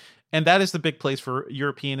world. And that is the big place for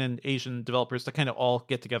European and Asian developers to kind of all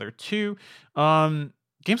get together too.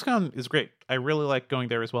 Gamescom is great. I really like going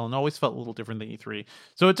there as well, and always felt a little different than E3.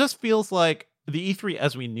 So it just feels like the E3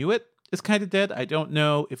 as we knew it is kind of dead. I don't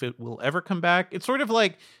know if it will ever come back. It's sort of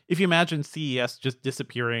like if you imagine CES just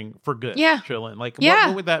disappearing for good. Yeah. Chillin'. Like, Yeah.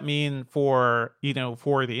 what would that mean for,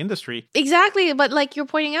 for the industry? Exactly. But like you're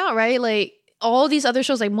pointing out, right? Like all these other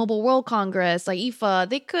shows like Mobile World Congress, like IFA,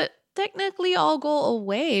 they could technically all go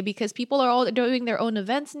away because people are all doing their own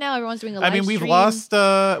events now. Everyone's doing a live we've stream. lost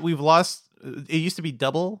it used to be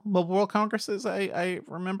double Mobile World Congresses. I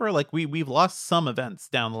remember like we've lost some events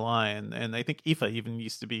down the line, and I think IFA even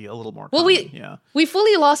used to be a little more common. We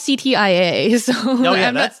fully lost CTIA. So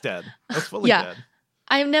that's dead. That's fully dead.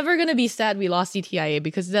 I'm never gonna be sad we lost CTIA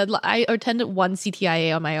because I attended one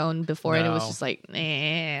CTIA on my own before, and it was just like,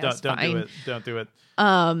 Don't do it.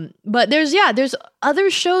 But there's other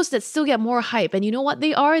shows that still get more hype, and you know what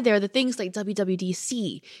they are? They're the things like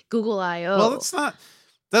WWDC, Google I/O. Well, it's not.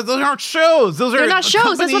 Those aren't shows. They're not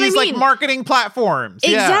shows. That's what I mean. Like marketing platforms.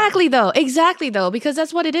 Exactly though, because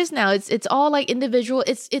that's what it is now. It's all like individual.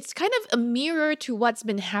 It's kind of a mirror to what's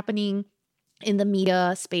been happening in the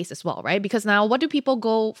media space as well, right? Because now what do people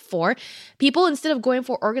go for? People, instead of going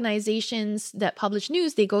for organizations that publish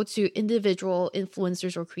news, they go to individual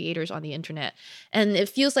influencers or creators on the internet. And it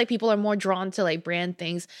feels like people are more drawn to like brand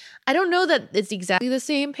things. I don't know that it's exactly the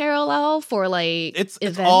same parallel for like it's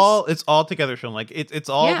events. It's all together shown. Like it's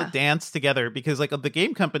all the dance together, because like the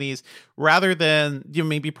game companies, rather than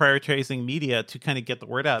maybe prioritizing media to kind of get the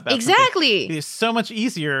word out about exactly, it is so much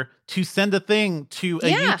easier to send a thing to a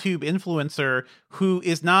YouTube influencer who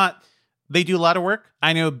is not, they do a lot of work.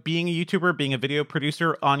 I know being a YouTuber, being a video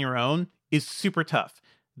producer on your own is super tough.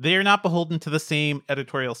 They're not beholden to the same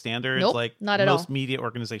editorial standards like most media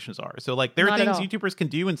organizations are. So like there are things YouTubers can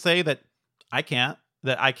do and say that I can't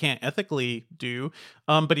ethically do.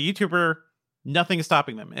 But a YouTuber, nothing is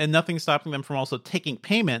stopping them, and nothing is stopping them from also taking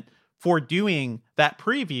payment for doing that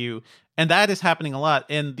preview. And that is happening a lot.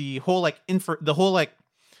 And the whole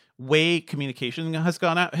way communication has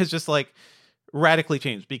gone out has just like radically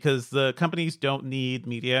changed, because the companies don't need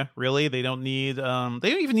media, really. They don't need they don't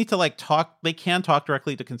even need to like talk. They can talk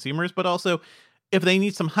directly to consumers, but also if they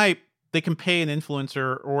need some hype, they can pay an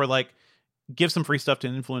influencer or like give some free stuff to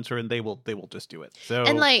an influencer, and they will just do it. So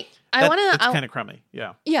and like it's kind of crummy. And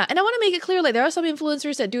I want to make it clear, like there are some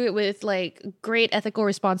influencers that do it with like great ethical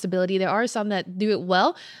responsibility. There are some that do it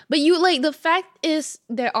well, but the fact is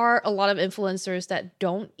there are a lot of influencers that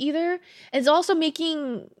don't either. It's also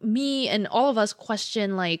making me and all of us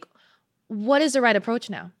question like, what is the right approach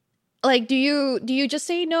now? Like, do you just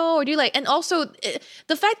say no, or do you like? And also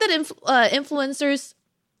the fact that influencers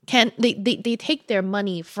they take their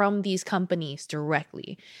money from these companies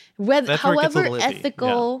directly, however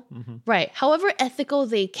ethical, however ethical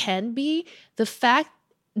they can be, the fact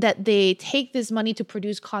that they take this money to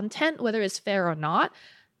produce content, whether it's fair or not,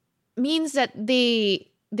 means that they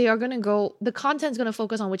are going to go, the content's going to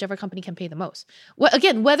focus on whichever company can pay the most. Well,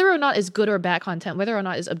 again, whether or not it's good or bad content, whether or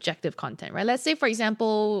not it's objective content, right? Let's say, for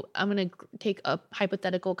example, I'm going to take a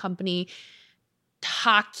hypothetical company,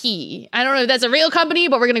 Taki. I don't know if that's a real company,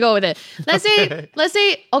 but we're gonna go with it. Let's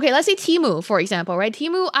say Temu, for example, right?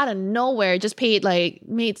 Temu out of nowhere just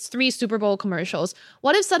made 3 Super Bowl commercials.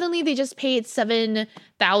 What if suddenly they just paid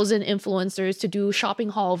 7,000 influencers to do shopping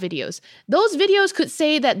haul videos? Those videos could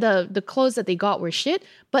say that the clothes that they got were shit,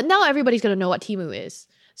 but now everybody's gonna know what Temu is.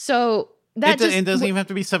 So it doesn't even have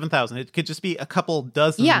to be 7,000. It could just be a couple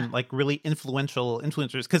dozen like really influential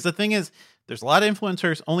influencers. Because the thing is, there's a lot of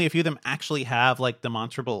influencers. Only a few of them actually have like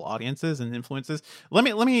demonstrable audiences and influences. Let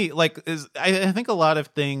me like I think a lot of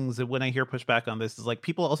things that when I hear pushback on this is like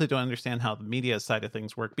people also don't understand how the media side of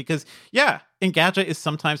things work. Because Engadget is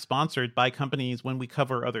sometimes sponsored by companies when we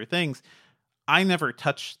cover other things. I never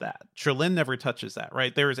touch that. Cherlin never touches that,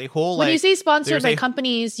 right? There is a whole when you say sponsored by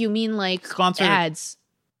companies, you mean like sponsored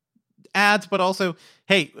ads, but also,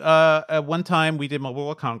 hey, at one time we did Mobile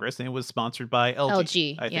World Congress and it was sponsored by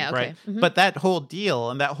LG, I think, right? Mm-hmm. But that whole deal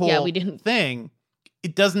and that whole thing,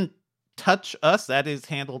 it doesn't touch us. That is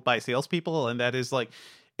handled by salespeople, and that is like,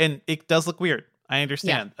 and it does look weird. I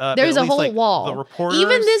understand. There's a whole wall. The reporters,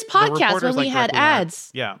 even this podcast when we had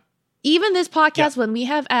ads. Even this podcast, when we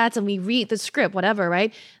have ads and we read the script, whatever,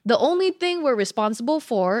 right? The only thing we're responsible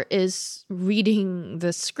for is reading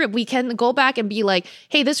the script. We can go back and be like,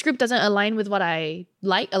 hey, this script doesn't align with what I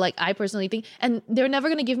like I personally think. And they're never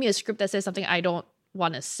going to give me a script that says something I don't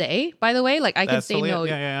want to say, by the way. Like, I can say no.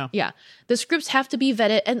 Yeah. The scripts have to be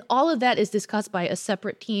vetted. And all of that is discussed by a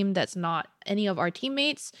separate team that's not any of our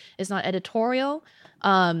teammates. It's not editorial.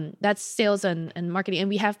 That's sales and marketing. And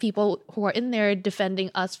we have people who are in there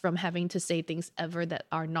defending us from having to say things ever that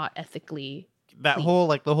are not ethically that clean. whole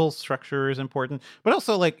the whole structure is important. But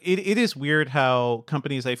also like it is weird how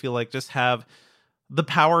companies, I feel like, just have the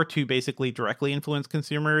power to basically directly influence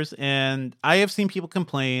consumers. And I have seen people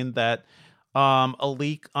complain that a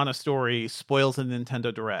leak on a story spoils a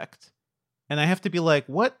Nintendo Direct. And I have to be like,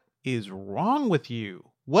 what is wrong with you?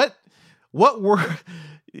 What were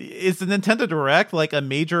is the Nintendo Direct like a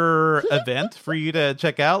major event for you to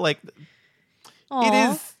check out? Like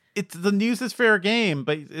Aw. it's the news is fair game,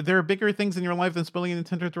 but there are bigger things in your life than spoiling a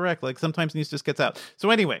Nintendo Direct. Like sometimes news just gets out. So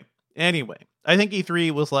anyway, I think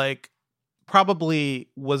E3 was like probably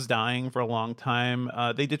was dying for a long time.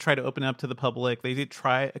 They did try to open up to the public. They did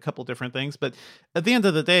try a couple different things, but at the end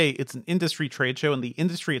of the day, it's an industry trade show, and the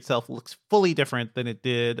industry itself looks fully different than it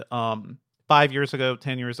did 5 years ago,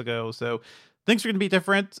 10 years ago. So things are going to be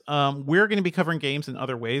different. We're going to be covering games in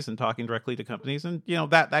other ways and talking directly to companies, and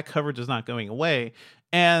that coverage is not going away.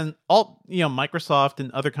 And Microsoft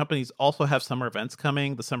and other companies also have summer events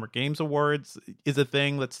coming. The Summer Games Awards is a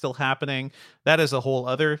thing that's still happening. That is a whole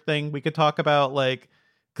other thing we could talk about, like,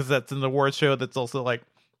 because that's an awards show that's also like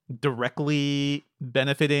directly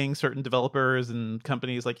benefiting certain developers and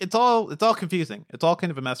companies. Like it's all confusing. It's all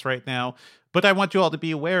kind of a mess right now. But I want you all to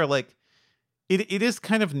be aware, like, it is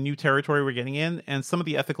kind of new territory we're getting in, and some of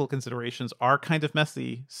the ethical considerations are kind of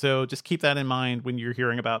messy. So just keep that in mind when you're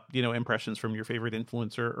hearing about, impressions from your favorite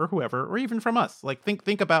influencer or whoever, or even from us. Like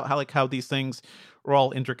think about how these things are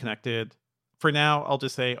all interconnected. For now, I'll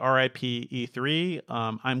just say RIP E3.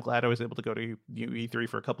 I'm glad I was able to go to E3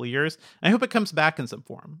 for a couple of years. I hope it comes back in some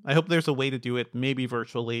form. I hope there's a way to do it, maybe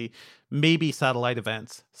virtually, maybe satellite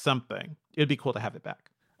events, something. It'd be cool to have it back.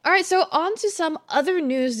 All right, so on to some other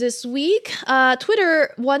news this week.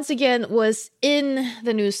 Twitter, once again, was in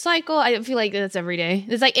the news cycle. I feel like that's every day.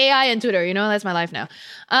 It's like AI and Twitter, that's my life now.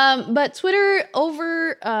 But Twitter,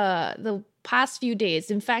 over the past few days,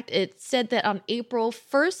 in fact, it said that on April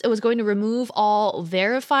 1st, it was going to remove all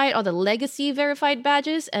the legacy verified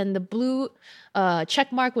badges, and the blue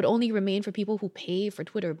check mark would only remain for people who pay for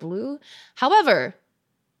Twitter Blue. However,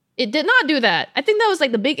 it did not do that. I think that was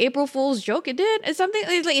like the big April Fool's joke. It did. It's something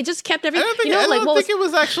like it just kept everything. I don't think it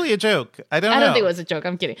was actually a joke. I don't think it was a joke.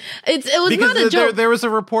 I'm kidding. It was not a joke. There was a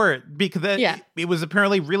report because it was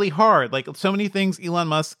apparently really hard. Like so many things Elon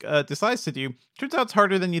Musk decides to do. Turns out it's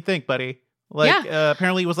harder than you think, buddy. Like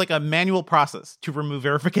apparently it was like a manual process to remove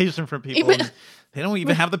verification from people. And they don't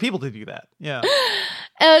even have the people to do that. Yeah.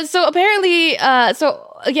 So apparently,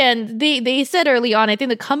 again, they said early on, I think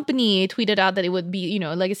the company tweeted out that it would be,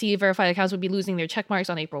 legacy verified accounts would be losing their check marks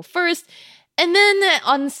on April 1st. And then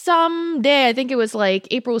on some day, I think it was like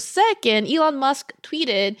April 2nd, Elon Musk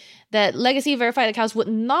tweeted that legacy verified accounts would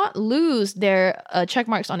not lose their check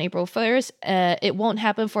marks on April 1st. It won't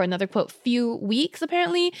happen for another, quote, few weeks,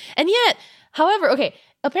 apparently. And yet, however,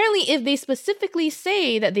 apparently, if they specifically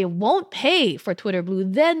say that they won't pay for Twitter Blue,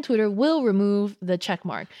 then Twitter will remove the check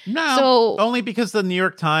mark. No, so, only because the New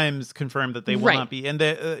York Times confirmed that they will not be. And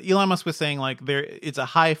Elon Musk was saying like it's a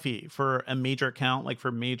high fee for a major account, like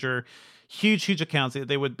for major, huge accounts.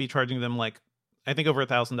 They would be charging them like I think over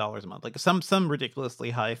 $1,000 a month, like some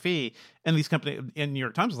ridiculously high fee. And these companies in New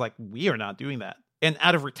York Times was like, we are not doing that. And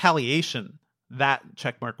out of retaliation, that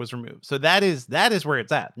check mark was removed. So that is where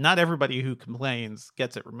it's at. Not everybody who complains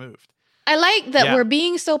gets it removed. I like that we're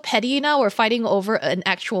being so petty now. We're fighting over an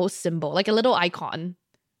actual symbol, like a little icon,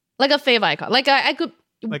 like a fave icon. Like I could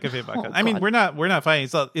like a fave icon. I mean, we're not fighting.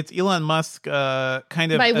 So it's Elon Musk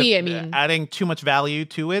kind of by I mean adding too much value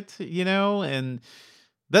to it, and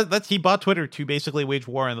that's he bought Twitter to basically wage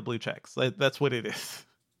war on the blue checks. That's what it is.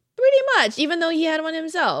 Pretty much, even though he had one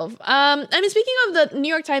himself. I mean, speaking of the New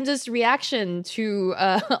York Times' reaction to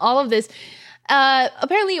all of this,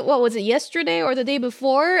 apparently, what was it, yesterday or the day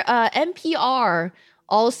before? NPR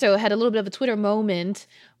also had a little bit of a Twitter moment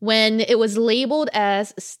when it was labeled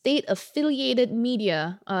as state-affiliated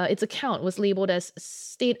media. Its account was labeled as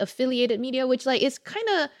state-affiliated media, which is kind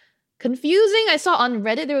of confusing. I saw on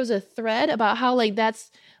Reddit there was a thread about how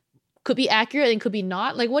that's could be accurate and could be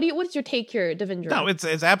not. What's your take here, Devendra? No, it's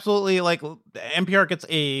absolutely like NPR gets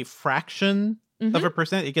a fraction of a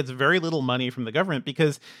percent. It gets very little money from the government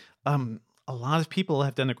because a lot of people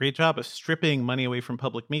have done a great job of stripping money away from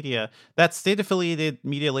public media. That state-affiliated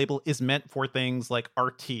media label is meant for things like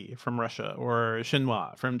RT from Russia or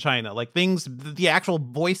Xinhua from China, like things, the actual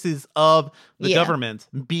voices of the government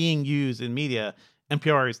being used in media.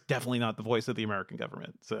 NPR is definitely not the voice of the American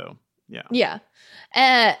government. So Yeah. Yeah.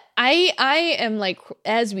 I am like,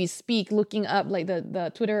 as we speak, looking up like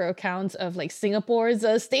the Twitter accounts of like Singapore's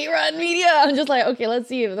state-run media. I'm just like, okay, let's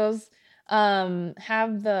see if those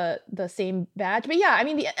have the same badge. But yeah, I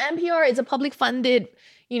mean, the NPR is a public funded,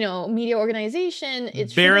 media organization.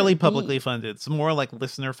 It's barely publicly funded. It's more like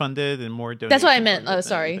listener funded and more donation. That's what I meant. Than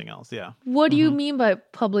Sorry. anything else. Yeah. What do you mean by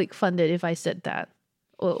public funded? If I said that,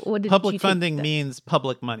 what did public you take funding that? means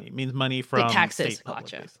public money. Means money from taxes. state public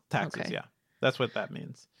Gotcha. place. Taxes. Okay. Yeah, that's what that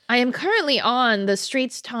means. I am currently on the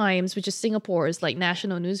Straits Times, which is Singapore's like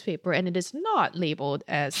national newspaper, and it is not labeled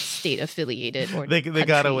as state affiliated or They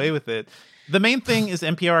got away with it. The main thing is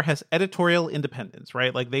NPR has editorial independence,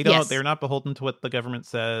 right? Like they're not beholden to what the government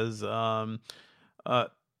says. Yeah,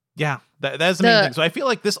 that's the main thing. So I feel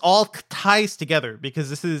like this all ties together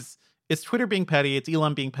because it's Twitter being petty, it's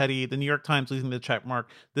Elon being petty, the New York Times losing the check mark,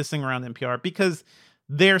 this thing around NPR because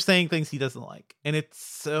they're saying things he doesn't like, and it's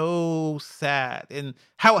so sad. And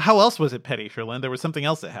how else was it petty, Sherlyn? There was something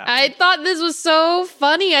else that happened. I thought this was so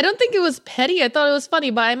funny. I don't think it was petty. I thought it was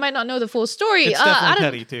funny, but I might not know the full story. It's definitely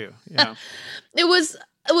petty too. Yeah, it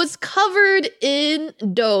was covered in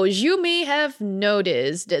Doge. You may have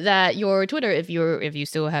noticed that your Twitter, if you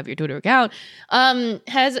still have your Twitter account,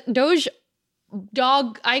 has Doge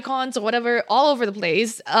dog icons or whatever all over the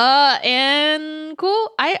place. And cool.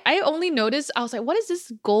 I only noticed, I was like, what is this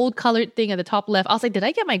gold colored thing at the top left? I was like, did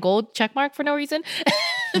I get my gold check mark for no reason?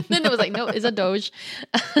 And then it was like, no, it's a Doge.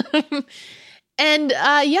 And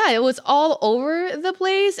yeah, it was all over the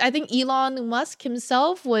place. I think Elon Musk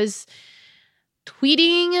himself was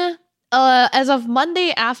tweeting as of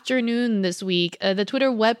Monday afternoon this week, the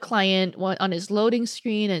Twitter web client on its loading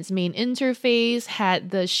screen and its main interface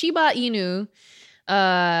had the Shiba Inu,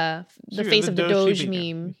 the face of the Doge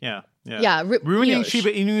meme. Yeah. Ruining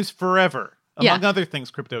Shiba Inus forever. Among other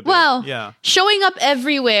things, crypto did. Well, showing up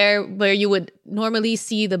everywhere where you would normally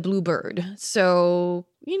see the blue bird. So,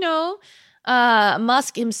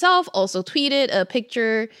 Musk himself also tweeted a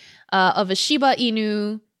picture of a Shiba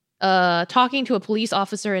Inu talking to a police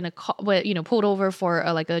officer in a car, pulled over for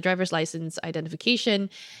like a driver's license identification,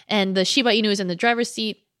 and the Shiba Inu is in the driver's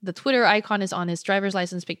seat. The Twitter icon is on his driver's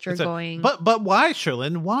license picture going. But why,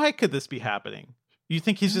 Sherlyn? Why could this be happening? You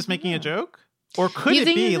think he's just making a joke? Or could it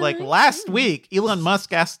be like last week, Elon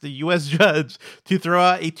Musk asked the U.S. judge to throw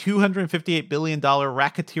out a $258 billion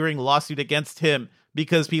racketeering lawsuit against him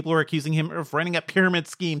because people are accusing him of running a pyramid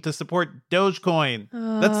scheme to support Dogecoin.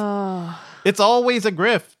 It's always a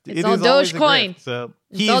grift. It's all Dogecoin. So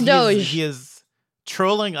he is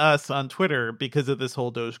trolling us on Twitter because of this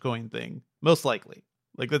whole Dogecoin thing. Most likely.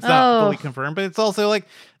 Like that's not fully confirmed, but it's also like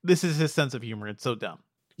this is his sense of humor. It's so dumb.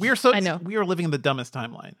 We are living in the dumbest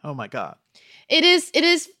timeline. Oh my God. It is.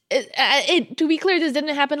 To be clear, this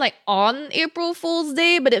didn't happen like on April Fool's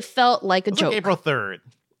Day, but it felt like a joke. Like April 3rd.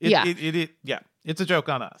 It's a joke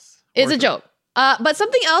on us. It's a joke. But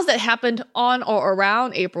something else that happened on or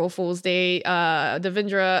around April Fool's Day,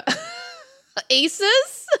 Devindra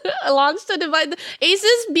Asus launched a device.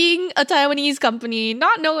 Asus being a Taiwanese company,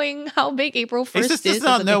 not knowing how big April 1st is. Asus does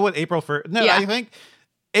not know what April 1st. No, I think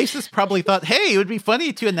Asus probably thought, hey, it would be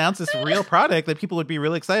funny to announce this real product that people would be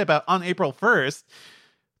really excited about on April 1st.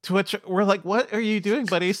 To which we're like, what are you doing,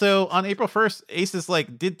 buddy? So on April 1st,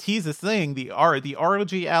 Asus did tease this thing, the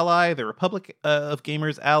ROG Ally, the Republic of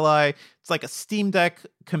Gamers Ally. It's like a Steam Deck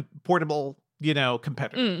portable,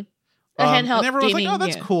 competitor. A handheld and everyone's gaming, like, oh,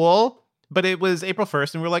 that's cool. But it was April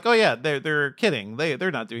 1st, and we're like, oh yeah, they're kidding.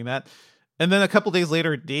 They're not doing that. And then a couple days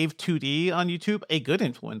later, Dave 2D on YouTube, a good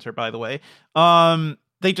influencer, by the way,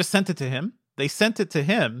 they just sent it to him. They sent it to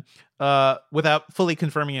him without fully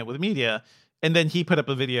confirming it with media. And then he put up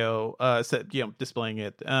a video displaying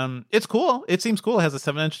it. It's cool. It seems cool. It has a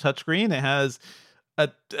 7-inch touchscreen. It has a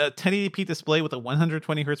 1080p display with a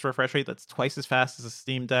 120 hertz refresh rate that's twice as fast as a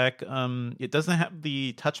Steam Deck. It doesn't have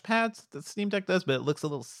the touchpads that Steam Deck does, but it looks a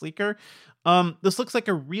little sleeker. This looks like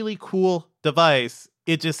a really cool device.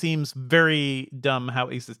 It just seems very dumb how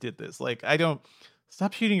Asus did this.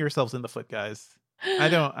 Stop shooting yourselves in the foot, guys. I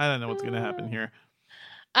don't know what's going to happen here.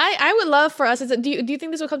 I would love for us. Do you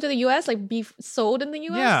think this will come to the U.S. be sold in the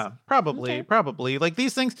U.S.? Yeah, probably. Like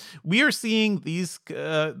these things, we are seeing these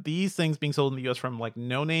things being sold in the U.S. from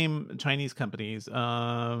no-name Chinese companies.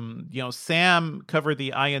 Sam covered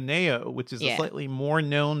the Ioneo, which is a slightly more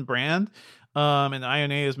known brand. And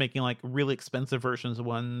Ioneo is making really expensive versions of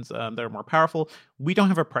ones that are more powerful. We don't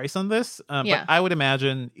have a price on this, but I would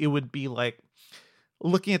imagine it would be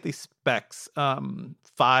looking at these specs,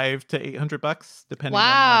 $500 to $800, depending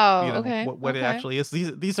on what it actually is.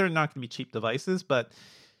 These are not going to be cheap devices, but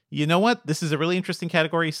You know what? This is a really interesting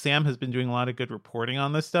category. Sam has been doing a lot of good reporting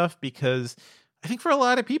on this stuff because I think for a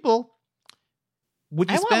lot of people,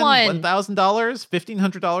 would you spend $1,000,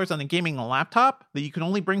 $1,500 on a gaming laptop that you can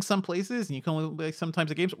only bring some places and you can only play some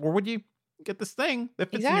types of games? Or would you get this thing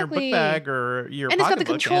that fits in your book bag or your And it's got the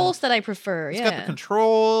controls that I prefer. It's got the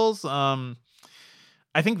controls. I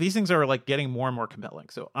think these things are like getting more and more compelling.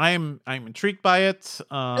 So I'm intrigued by it.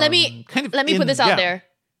 Let me put this out there.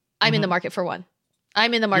 I'm in the market for one.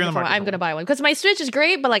 I'm going to buy one because my Switch is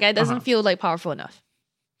great, but like it doesn't feel like powerful enough.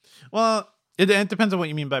 Well, it depends on what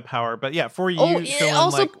you mean by power, but yeah, for you,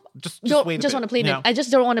 also like, just want to play. I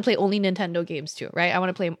just don't want to play only Nintendo games too, right? I want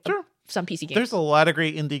to play some PC games. There's a lot of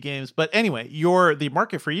great indie games, but anyway, the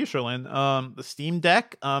market for you, Cherlynn, the Steam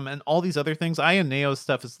Deck, and all these other things. Aya Neo's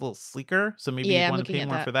stuff is a little sleeker, so maybe you want to pay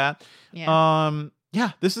more for that.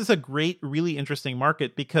 Yeah, this is a great, really interesting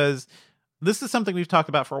market because this is something we've talked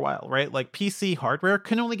about for a while, right? Like PC hardware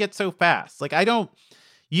can only get so fast. Like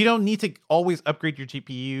you don't need to always upgrade your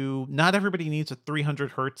GPU. Not everybody needs a 300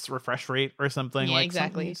 hertz refresh rate or something. Yeah, like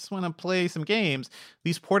exactly. You just want to play some games.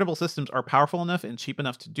 These portable systems are powerful enough and cheap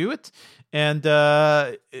enough to do it. And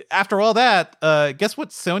after all that, guess what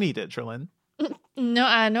Sony did, Cherlynn? No,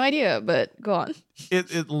 I had no idea, but go on.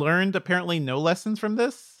 It learned apparently no lessons from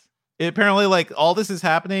this. Apparently, like all this is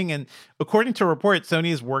happening, and according to a report, Sony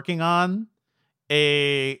is working on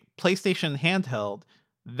a PlayStation handheld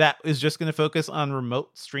that is just going to focus on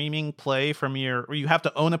remote streaming play from or you have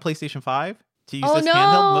to own a PlayStation 5 to use this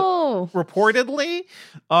handheld. Reportedly,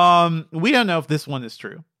 we don't know if this one is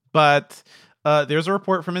true, but there's a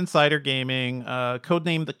report from Insider Gaming,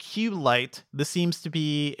 codenamed the Q Lite. This seems to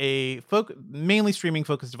be a mainly streaming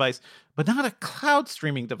focused device, but not a cloud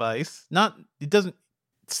streaming device. It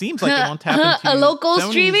seems like it won't tap into a local Sony's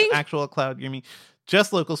streaming actual cloud gaming.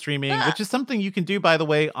 Just local streaming, which is something you can do, by the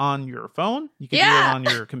way, on your phone. You can do it on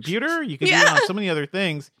your computer. You can do it on so many other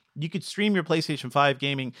things. You could stream your PlayStation 5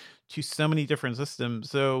 gaming to so many different systems.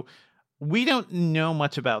 So we don't know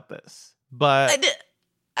much about this, but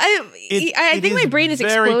I think my brain is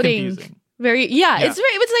exploding. Confusing. It's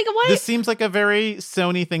like what? This seems like a very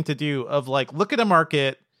Sony thing to do. Of like, look at a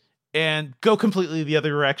market and go completely the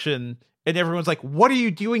other direction, and everyone's like, "What are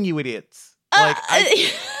you doing, you idiots?" Like,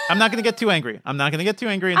 I'm not going to get too angry.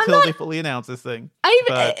 Until they fully announce this thing.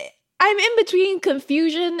 I'm in between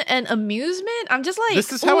confusion and amusement. I'm just like,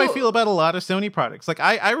 this is how I feel about a lot of Sony products. Like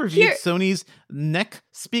I reviewed Sony's neck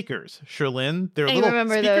speakers, Cherlynn. They're little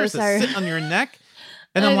speakers that sit on your neck.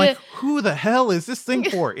 And I'm like, who the hell is this thing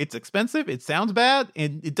for? It's expensive. It sounds bad.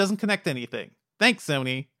 And it doesn't connect to anything. Thanks,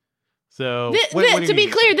 Sony. So to be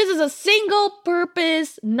clear, this is a single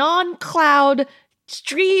purpose, non-cloud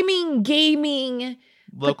streaming gaming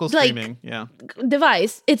local streaming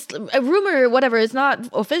device. It's a rumor, whatever. It's not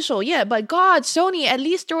official yet, but God, Sony at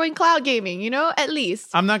least throwing cloud gaming, at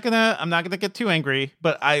least. I'm not gonna get too angry,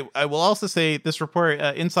 but I will also say this report,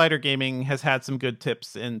 Insider Gaming, has had some good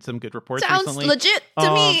tips and some good reports. Sounds recently. Legit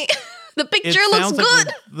to me. The picture looks good.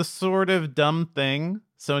 Like the sort of dumb thing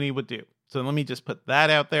Sony would do. So let me just put that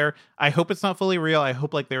out there. I hope it's not fully real. I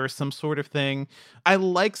hope like there is some sort of thing. I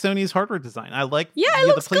like Sony's hardware design. I like the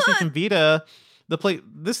PlayStation Vita.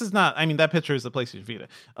 This is not, I mean, that picture is the PlayStation Vita.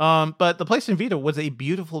 But the PlayStation Vita was a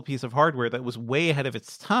beautiful piece of hardware that was way ahead of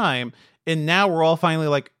its time. And now we're all finally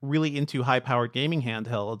like really into high powered gaming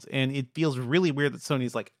handhelds. And it feels really weird that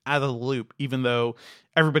Sony's like out of the loop, even though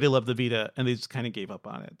everybody loved the Vita and they just kind of gave up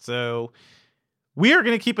on it. So we are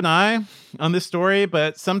going to keep an eye on this story,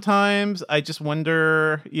 but sometimes I just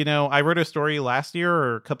wonder, I wrote a story last year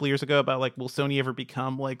or a couple of years ago about like, will Sony ever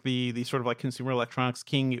become like the sort of like consumer electronics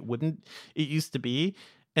king it used to be?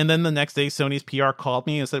 And then the next day, Sony's PR called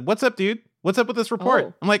me and said, "What's up, dude? What's up with this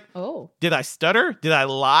report?" I'm like, did I stutter? Did I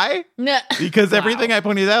lie? No. Because everything I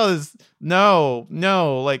pointed out is no,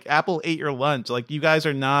 like Apple ate your lunch. Like you guys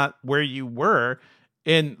are not where you were.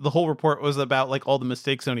 And the whole report was about like all the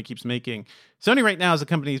mistakes Sony keeps making. Sony right now as a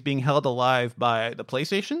company is being held alive by the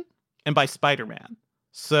PlayStation and by Spider-Man.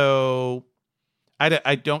 So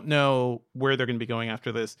I don't know where they're going to be going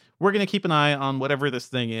after this. We're going to keep an eye on whatever this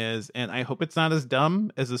thing is. And I hope it's not as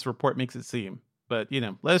dumb as this report makes it seem. But,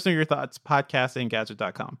 let us know your thoughts.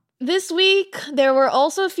 Podcast@engadget.com. This week, there were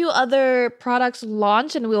also a few other products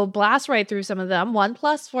launched, and we'll blast right through some of them.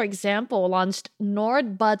 OnePlus, for example, launched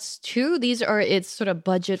Nord Buds 2. These are its sort of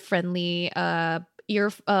budget-friendly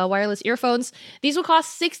wireless earphones. These will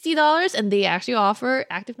cost $60, and they actually offer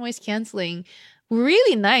active noise canceling.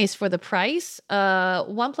 Really nice for the price.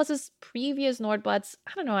 OnePlus's previous Nord Buds,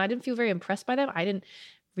 I don't know, I didn't feel very impressed by them. I didn't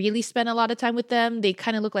really spend a lot of time with them. They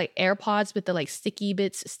kind of look like AirPods with the like sticky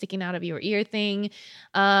bits sticking out of your ear thing.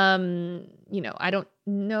 I don't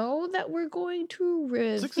know that we're going to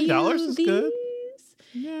review $60 is these. good.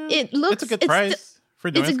 Yeah, It looks it's a good price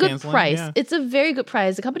for noise it's a good canceling. price. Yeah. It's a very good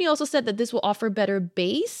price. The company also said that this will offer better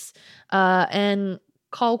bass and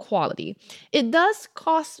call quality. It does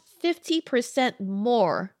cost 50%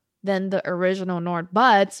 more than the original Nord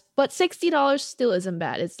Buds, but $60 still isn't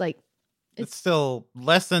bad. It's still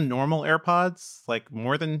less than normal AirPods, like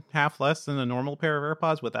more than half less than a normal pair of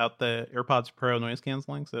AirPods without the AirPods Pro noise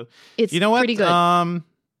canceling. So it's you know what? pretty good.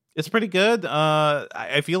 It's pretty good.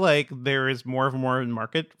 I feel like there is more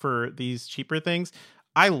market for these cheaper things.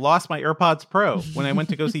 I lost my AirPods Pro when I went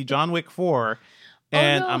to go see John Wick 4.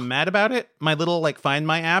 And Oh, no. I'm mad about it. My little like Find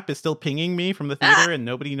My app is still pinging me from the theater and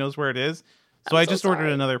nobody knows where it is. So I'm I so just ordered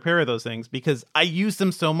sorry. another pair of those things because I use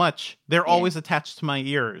them so much. They're Yeah. always attached to my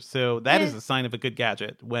ears. So that is Yeah. a sign of a good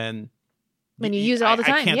gadget when When you use it all the I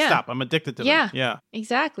time, can't yeah. stop. I'm addicted to Yeah. them. Yeah.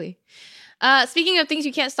 Exactly. Speaking of things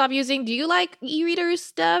you can't stop using, do you like e-readers,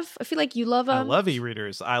 Steph? I feel like you love them. I love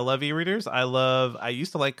e-readers. I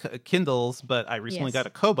used to like Kindles, but I recently Yes. got a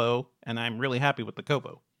Kobo and I'm really happy with the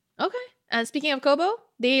Kobo. Okay. And speaking of Kobo,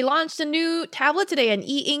 they launched a new tablet today, an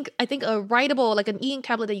e-ink, I think a writable, like an e-ink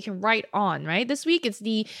tablet that you can write on, right? This week, it's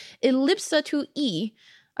the Ellipsa 2E.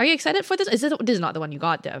 Are you excited for this? This is not the one you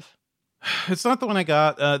got, Dev. It's not the one I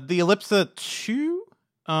got. The Ellipsa 2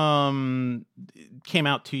 came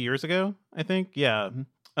out 2 years ago, I think. Yeah.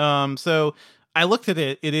 So I looked at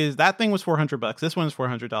it. That thing was $400. This one is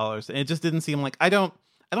 $400. And it just didn't seem like I don't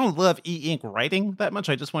love e-ink writing that much.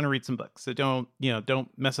 I just want to read some books. So don't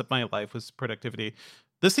mess up my life with productivity.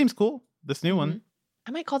 This seems cool. This new one.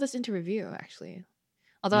 I might call this into review, actually.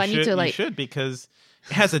 Although You should because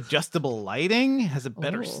it has adjustable lighting, has a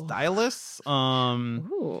better Oh. stylus.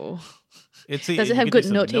 Ooh. Does Does it have good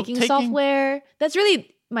note-taking software? That's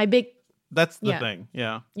really my big... That's the Yeah. thing.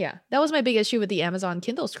 Yeah. Yeah, that was my big issue with the Amazon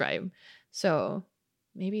Kindle Scribe. So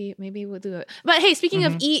maybe we'll do it. But hey, speaking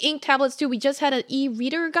of e-ink tablets too, we just had an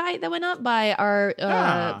e-reader guide that went up by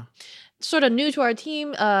our sort of new to our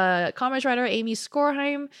team, commerce writer Amy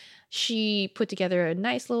Skorheim. She put together a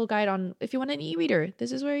nice little guide on if you want an e-reader.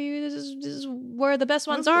 This is where the best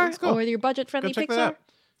ones are, That's cool. or where your budget-friendly Go check picks that are. out.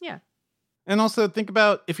 Yeah. And also think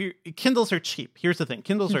about Kindles are cheap. Here's the thing.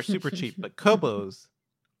 Kindles are super cheap, but Kobos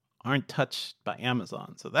aren't touched by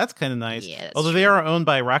Amazon. So that's kind of nice. Yeah, that's Although they true. are owned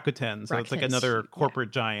by Rakuten. So it's like Rakuten's another huge, yeah.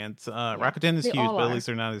 corporate giant. Rakuten is They huge, all but at are. least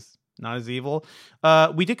they're not as evil.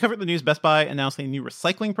 We did cover the news. Best Buy announced a new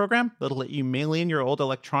recycling program that'll let you mail in your old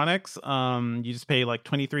electronics. You just pay like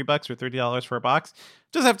 $23 or $30 for a box.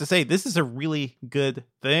 Just have to say, this is a really good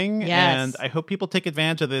thing. Yes. And I hope people take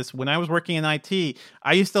advantage of this. When I was working in IT,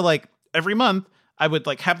 I used to every month, I would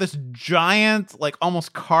have this giant,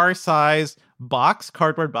 almost car-sized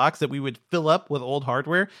cardboard box that we would fill up with old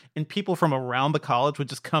hardware, and people from around the college would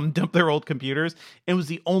just come dump their old computers. It was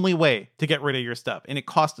the only way to get rid of your stuff, and it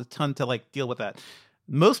cost a ton to deal with that.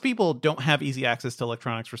 Most people don't have easy access to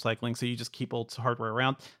electronics recycling, so you just keep old hardware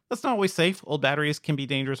around. That's not always safe. Old batteries can be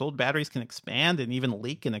dangerous. Old batteries can expand and even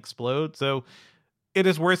leak and explode. So it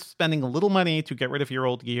is worth spending a little money to get rid of your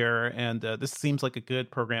old gear, and this seems like a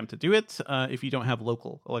good program to do it if you don't have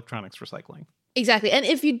local electronics recycling. Exactly. And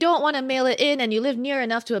if you don't want to mail it in and you live near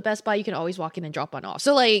enough to a Best Buy, you can always walk in and drop one off.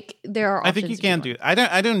 So there are options. I think you can do it.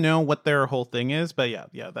 I don't know what their whole thing is, but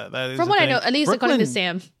that is From a what I thing. know, at least according to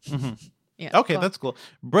Sam. Yeah. Okay, go on. that's cool.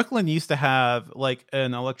 Brooklyn used to have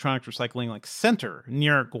an electronic recycling center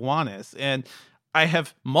near Gowanus, and I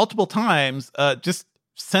have multiple times just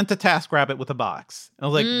sent a TaskRabbit with a box. I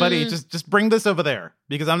was like, buddy, just bring this over there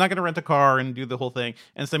because I'm not going to rent a car and do the whole thing,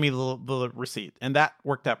 and send me the receipt. And that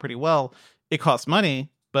worked out pretty well. It costs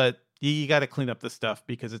money, but you got to clean up this stuff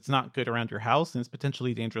because it's not good around your house, and it's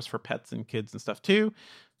potentially dangerous for pets and kids and stuff too.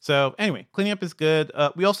 So anyway, cleaning up is good.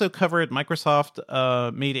 We also covered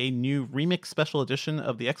Microsoft made a new remix special edition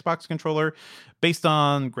of the Xbox controller based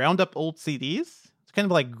on ground up old CDs. It's kind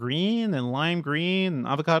of like green and lime green and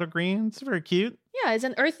avocado green. It's very cute. Yeah, it's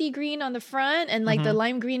an earthy green on the front and the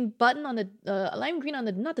lime green button on the lime green on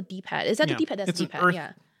the not the D-pad. Is that the D-pad? That's It's the an D-pad.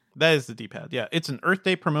 Yeah. That is the D-pad. Yeah, it's an Earth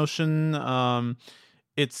Day promotion.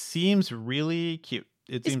 It seems really cute.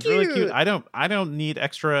 It seems really cute. cute. I don't need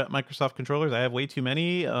extra Microsoft controllers. I have way too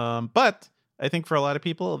many. But I think for a lot of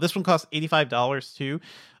people, this one costs $85 too.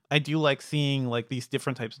 I do like seeing these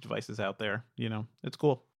different types of devices out there. It's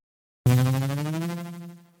cool.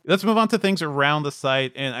 Let's move on to things around the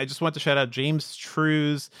site, and I just want to shout out James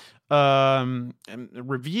True's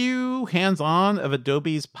review hands-on of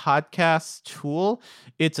Adobe's podcast tool.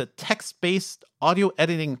 It's a text-based audio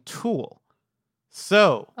editing tool.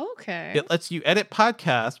 So Okay. it lets you edit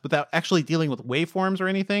podcasts without actually dealing with waveforms or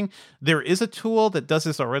anything. There is a tool that does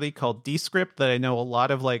this already called Descript that I know a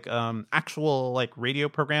lot of like actual like radio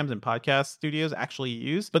programs and podcast studios actually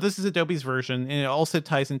use. But this is Adobe's version, and it also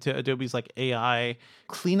ties into Adobe's like AI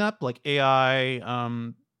cleanup, like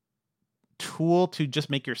AI tool to just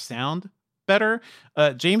make your sound better.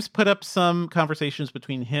 James put up some conversations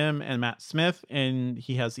between him and Matt Smith, and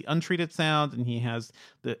he has the untreated sound and he has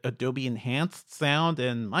the Adobe enhanced sound,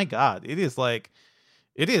 and my god, it is like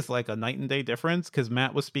a night and day difference, because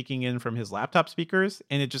Matt was speaking in from his laptop speakers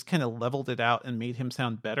and it just kind of leveled it out and made him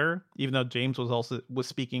sound better, even though James was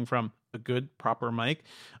speaking from a good proper mic.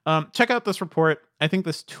 Check out this report. I think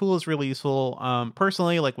this tool is really useful.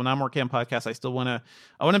 Personally, like when I'm working on podcasts, I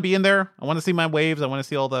want to be in there. I want to see my waves. I want to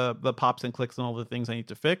see all the pops and clicks and all the things I need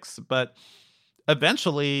to fix. But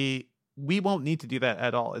eventually we won't need to do that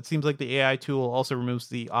at all. It seems like the AI tool also removes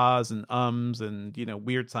the ahs and ums and,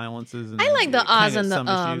 weird silences. And, I like the ahs and the some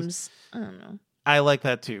ums. issues. I don't know. I like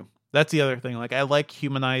that too. That's the other thing. Like, I like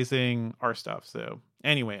humanizing our stuff. So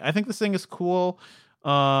anyway, I think this thing is cool.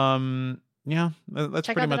 Yeah, that's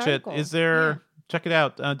Check pretty out that much it. article. Is there... Check it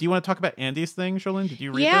out. Do you want to talk about Andy's thing, Sherlyn? Did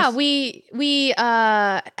you read Yeah, this? we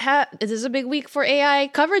have. This is a big week for AI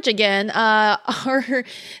coverage again. Our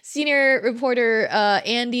senior reporter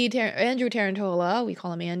Andrew Tarantola, we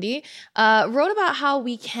call him Andy, wrote about how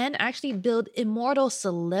we can actually build immortal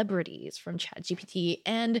celebrities from ChatGPT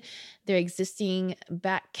and their existing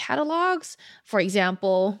back catalogs. For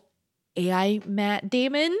example, AI Matt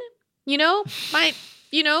Damon, might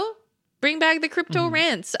bring back the crypto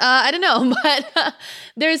rants. I don't know, but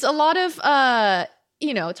there's a lot of,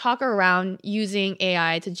 talk around using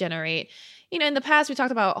AI to generate, in the past we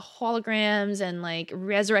talked about holograms and like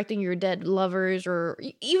resurrecting your dead lovers, or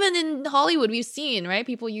even in Hollywood, we've seen, right?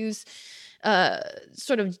 People use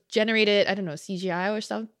sort of generated, I don't know, CGI or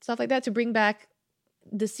stuff like that to bring back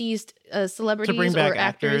deceased celebrities, to bring back or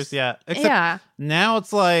actors. Yeah. Except now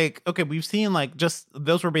it's like, okay, we've seen like just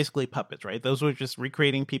those were basically puppets, right? Those were just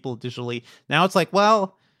recreating people digitally. Now it's like,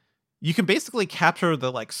 well, you can basically capture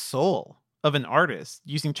the like soul of an artist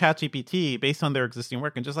using ChatGPT based on their existing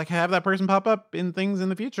work and just like have that person pop up in things in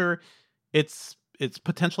the future. It's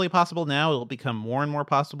potentially possible now. It'll become more and more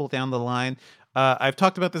possible down the line. I've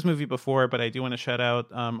talked about this movie before, but I do want to shout out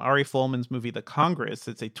Ari Folman's movie, The Congress.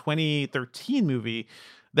 It's a 2013 movie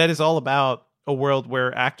that is all about a world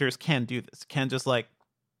where actors can do this, can just like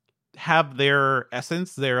have their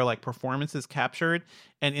essence, their like performances captured.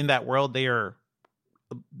 And in that world, they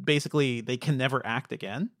can never act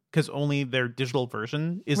again, because only their digital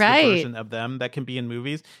version is the version of them that can be in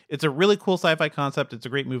movies. It's a really cool sci-fi concept. It's a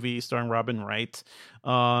great movie starring Robin Wright.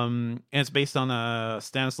 And it's based on a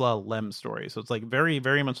Stanislaw Lem story. So it's like very,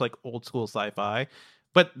 very much like old school sci-fi.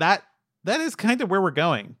 But that is kind of where we're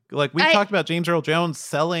going. Like we talked about James Earl Jones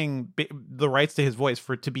selling the rights to his voice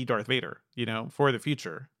to be Darth Vader, for the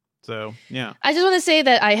future. So, yeah. I just want to say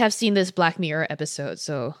that I have seen this Black Mirror episode,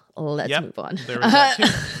 so let's move on.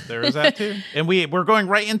 There is that too. And we're going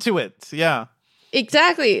right into it. Yeah.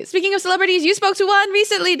 Exactly. Speaking of celebrities, you spoke to one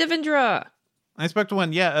recently, Devendra. I spoke to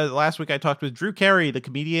one. Yeah. Last week I talked with Drew Carey, the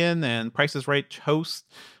comedian and Price is Right host.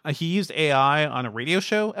 He used AI on a radio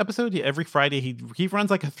show episode. Every Friday he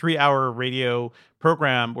runs like a 3-hour radio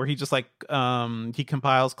program where he just like he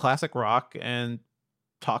compiles classic rock and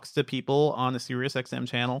talks to people on a Sirius XM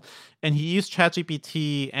channel, and he used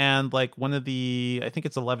ChatGPT and like one of the, I think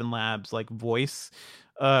it's 11 Labs, like voice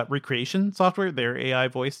recreation software, their AI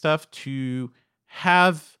voice stuff, to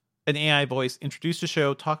have an AI voice introduce the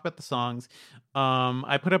show, talk about the songs.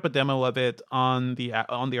 I put up a demo of it on the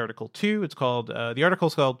article too. It's called the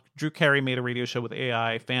article's called "Drew Carey Made a Radio Show with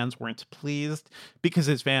AI. Fans Weren't Pleased," because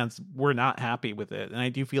his fans were not happy with it. And I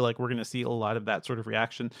do feel like we're going to see a lot of that sort of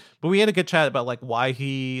reaction. But we had a good chat about like why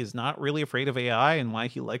he is not really afraid of AI and why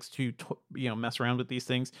he likes to mess around with these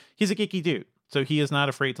things. He's a geeky dude, so he is not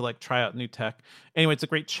afraid to like try out new tech. Anyway, it's a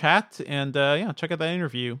great chat, and check out that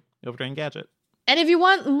interview over on Engadget. And if you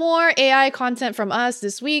want more AI content from us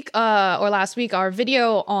this week or last week, our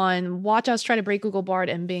video on Watch Us Try to Break Google Bard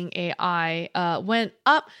and Bing AI went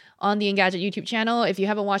up on the Engadget YouTube channel. If you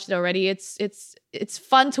haven't watched it already, it's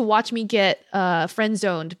fun to watch me get friend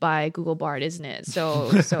zoned by Google Bard, isn't it? So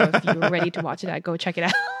if you're ready to watch it, go check it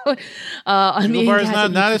out. On Google the Bard is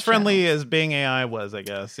Engadget not YouTube as friendly channel. as Bing AI was, I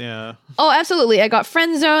guess. Yeah. Oh, absolutely. I got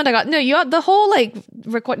friend zoned. The whole like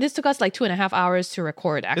record. This took us like 2.5 hours to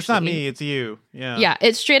record. Actually, it's not me. It's you. Yeah. Yeah.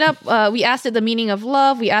 It's straight up. We asked it the meaning of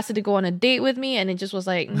love. We asked it to go on a date with me, and it just was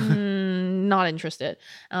like not interested.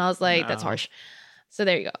 And I was like, that's harsh. So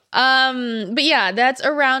there you go. But yeah, that's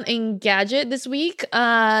around Engadget this week.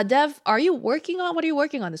 Dev, what are you working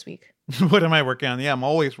on this week? What am I working on? Yeah, I'm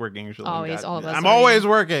always working. Usually, always, all of us. I'm always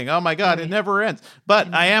working. Oh my god, Okay. It never ends.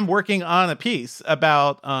 But I am working on a piece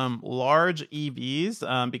about large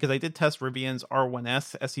EVs because I did test Rivian's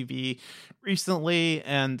R1S SUV recently,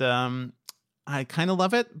 and I kind of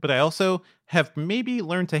love it. But I also have maybe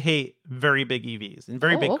learned to hate very big EVs and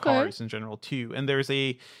very big cars in general too. And there's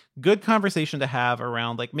a good conversation to have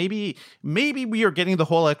around like maybe we are getting the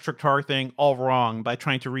whole electric car thing all wrong by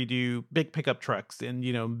trying to redo big pickup trucks and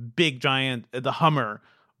big giant the Hummer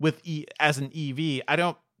with as an EV.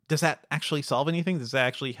 Does that actually solve anything? Does that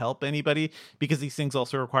actually help anybody? Because these things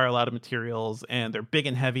also require a lot of materials and they're big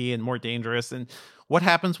and heavy and more dangerous. And what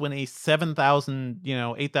happens when a 7,000,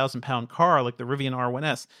 8,000 pound car like the Rivian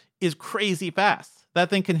R1S is crazy fast? That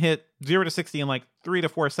thing can hit 0 to 60 in like 3 to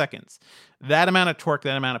 4 seconds. That amount of torque,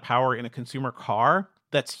 that amount of power in a consumer car,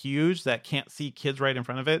 that's huge. That can't see kids right in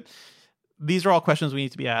front of it. These are all questions we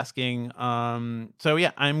need to be asking. So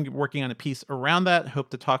yeah, I'm working on a piece around that. Hope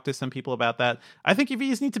to talk to some people about that. I think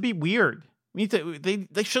EVs need to be weird.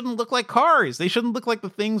 They shouldn't look like cars. They shouldn't look like the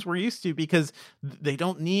things we're used to because they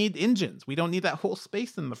don't need engines. We don't need that whole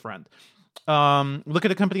space in the front. Look at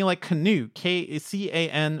a company like Canoo,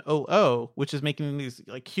 Canoo, which is making these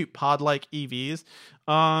like cute pod-like EVs.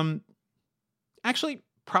 Actually,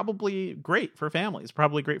 probably great for families,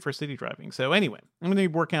 probably great for city driving. So anyway, I'm going to be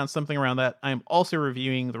working on something around that. I'm also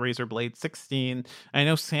reviewing the Razer Blade 16. I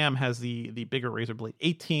know Sam has the bigger Razer Blade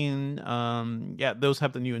 18. Yeah, those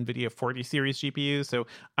have the new NVIDIA 40 series GPUs. So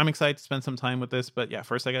I'm excited to spend some time with this. But yeah,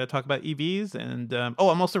 first I got to talk about EVs. And I'm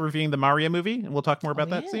also reviewing the Mario movie, and we'll talk more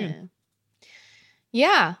about that soon.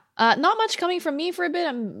 Yeah. Not much coming from me for a bit.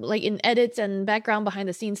 I'm like in edits and background behind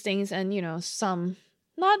the scenes things and, some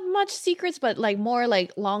not much secrets, but like more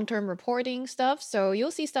like long-term reporting stuff. So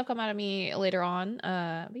you'll see stuff come out of me later on.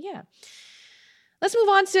 But yeah. Let's move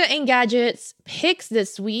on to Engadget's picks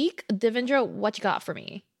this week. Devendra, what you got for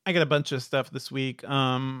me? I got a bunch of stuff this week.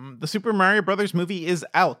 The Super Mario Brothers movie is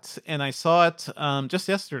out, and I saw it just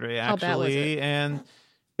yesterday, actually. How bad was it? And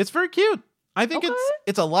it's very cute. I think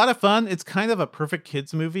it's a lot of fun. It's kind of a perfect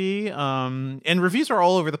kids movie. And reviews are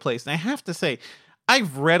all over the place. And I have to say,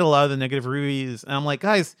 I've read a lot of the negative reviews, and I'm like,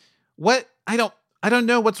 guys, what? I don't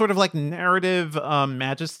know what sort of like narrative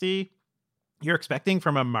majesty you're expecting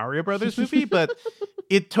from a Mario Brothers movie, but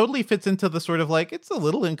it totally fits into the sort of like, it's a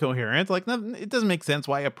little incoherent. Like, it doesn't make sense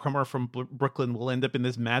why a plumber from Brooklyn will end up in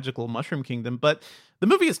this magical mushroom kingdom. But the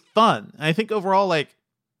movie is fun. And I think overall, like,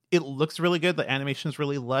 it looks really good. The animation is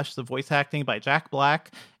really lush. The voice acting by Jack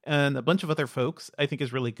Black and a bunch of other folks, I think,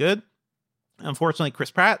 is really good. Unfortunately,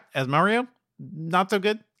 Chris Pratt as Mario, not so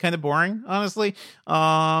good. Kind of boring, honestly.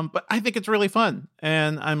 But I think it's really fun.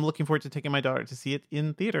 And I'm looking forward to taking my daughter to see it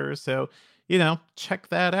in theaters. So, check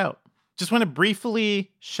that out. Just want to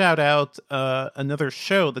briefly shout out another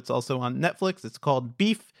show that's also on Netflix. It's called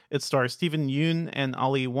Beef. It stars Steven Yeun and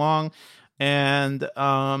Ali Wong. And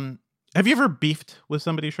have you ever beefed with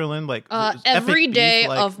somebody, Sherlyn? Like every day beef,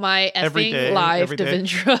 like, of my effing life,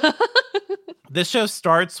 Devendra. This show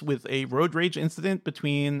starts with a road rage incident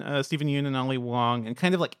between Steven Yeun and Ali Wong, and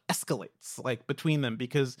kind of like escalates like between them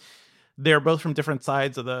because they're both from different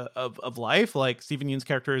sides of life. Like Steven Yeun's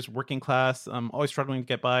character is working class, always struggling to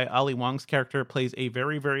get by. Ali Wong's character plays a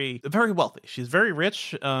very, very, very wealthy. She's very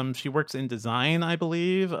rich. She works in design, I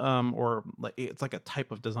believe, or like it's like a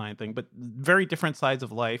type of design thing, but very different sides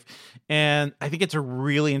of life. And I think it's a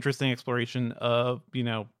really interesting exploration of,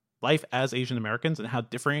 life as Asian Americans and how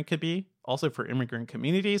different it could be, also for immigrant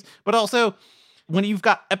communities, but also when you've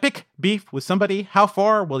got epic beef with somebody, how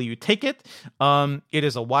far will you take it? It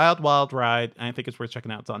is a wild, wild ride, and I think it's worth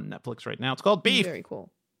checking out. It's on Netflix right now. It's called Beef. Very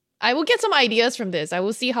cool. I will get some ideas from this. I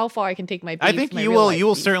will see how far I can take my beef. I think you will. You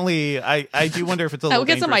will certainly. I do wonder if it's a little. I will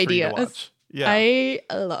get some ideas. Yeah. I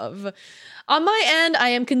love. On my end, I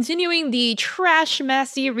am continuing the trash,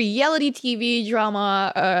 messy reality TV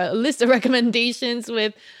drama list of recommendations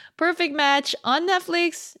with Perfect Match on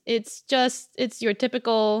Netflix. It's your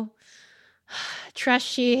typical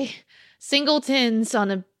trashy singletons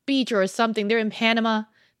on a beach or something. They're in Panama.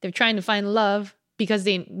 They're trying to find love because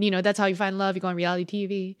that's how you find love. You go on reality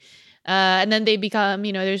TV. And then they become,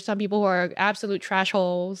 there's some people who are absolute trash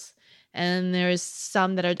holes. And there's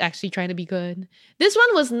some that are actually trying to be good. This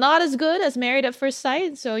one was not as good as Married at First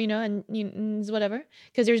Sight. So, and whatever.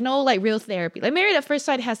 Because there's no like real therapy. Like Married at First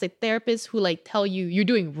Sight has like therapists who like tell you you're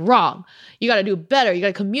doing wrong. You got to do better. You got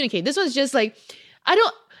to communicate. This one's just like,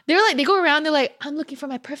 they go around, they're like, I'm looking for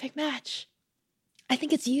my perfect match. I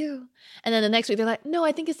think it's you. And then the next week they're like, no,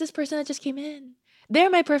 I think it's this person that just came in. they're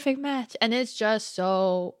my perfect match. And it's just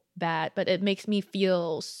so bad, but it makes me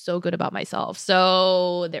feel so good about myself.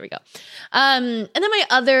 So there we go. And then my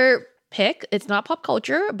other pick, it's not pop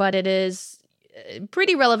culture, but it is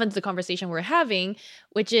pretty relevant to the conversation we're having,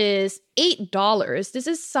 which is $8. This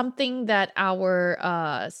is something that our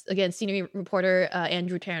again senior reporter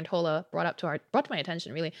Andrew Tarantola brought to my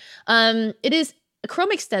attention. Really, it is a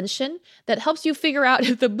Chrome extension that helps you figure out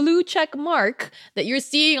if the blue check mark that you're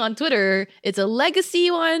seeing on Twitter it's a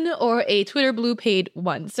legacy one or a Twitter Blue paid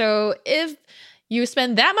one. So if you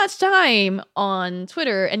spend that much time on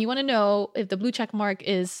Twitter and you want to know if the blue check mark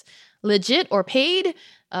is legit or paid,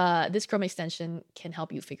 this Chrome extension can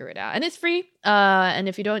help you figure it out. And it's free. And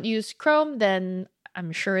if you don't use Chrome, then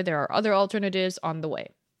I'm sure there are other alternatives on the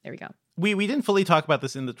way. There we go. We didn't fully talk about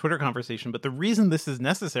this in the Twitter conversation, but the reason this is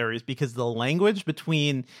necessary is because the language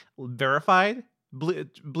between verified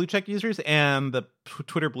blue check users and the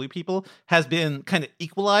Twitter Blue people has been kind of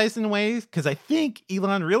equalized in ways, because I think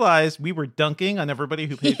Elon realized we were dunking on everybody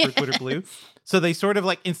who paid for Twitter Blue. So they sort of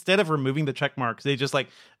like, instead of removing the check marks, they just like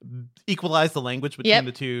equalize the language between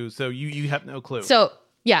the two. So you have no clue. So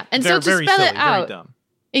yeah. And so to spell silly, it out, very dumb.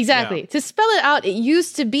 Exactly. Yeah. To spell it out, it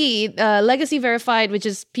used to be legacy verified, which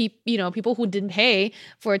is people who didn't pay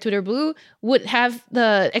for Twitter Blue would have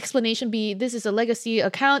the explanation be, this is a legacy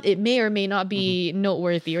account. It may or may not be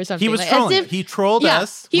noteworthy or something. He was trolling. He trolled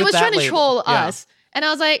us. He was trying to label. troll us. And I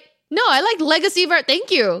was like, no, I like legacy verified.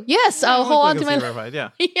 Thank you. Yes, I'll hold on to my verified.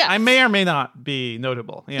 Yeah. Yeah. I may or may not be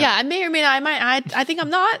notable. Yeah, I may or may not. I might. I think I'm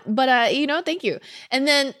not, but thank you. And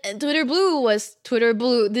then Twitter Blue was Twitter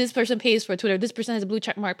Blue. This person pays for Twitter. This person has a blue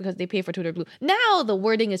check mark because they pay for Twitter Blue. Now the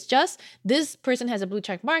wording is just this person has a blue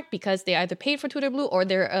check mark because they either paid for Twitter Blue or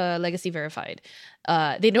they're legacy verified.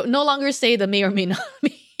 They don't no longer say the may or may not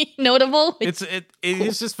be notable. It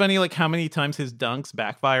is just funny, like how many times his dunks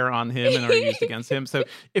backfire on him and are used against him. So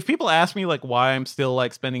if people ask me like why I'm still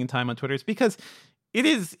like spending time on Twitter, it's because it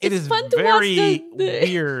is fun to very watch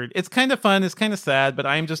weird. It's kind of fun. It's kind of sad, but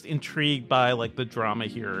I'm just intrigued by like the drama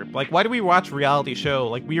here. Like, why do we watch reality show?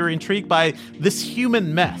 Like, we are intrigued by this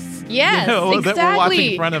human mess. Yes, exactly. That we're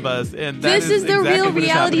watching in front of us, and this is the exactly real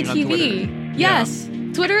reality TV. Yes. Yeah.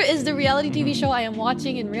 Twitter is the reality TV show I am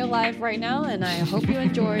watching in real life right now, and I hope you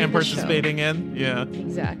enjoy and the participating show. in. Yeah,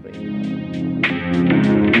 exactly.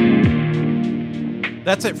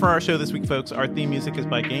 That's it for our show this week, folks. Our theme music is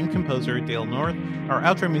by game composer Dale North. Our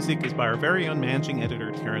outro music is by our very own managing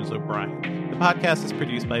editor, Terrence O'Brien. The podcast is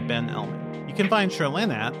produced by Ben Ellman. You can find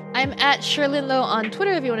Cherlynn at... I'm at Cherlynn Low on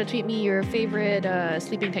Twitter if you want to tweet me your favorite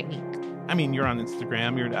sleeping technique. I mean, you're on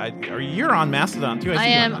Instagram. You're on Mastodon, too. I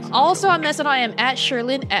am also on Mastodon. I am at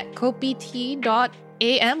Cherlynn at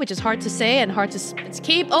kopiti.am, which is hard to say and hard to... It's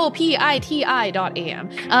kopiti.am.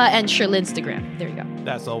 And Cherlynnstagram. There you go.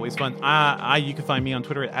 That's always fun. You can find me on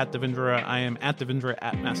Twitter at Devindra. I am at Devindra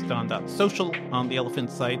at Mastodon.social on the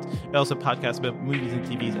Elephant site. I also podcast about movies and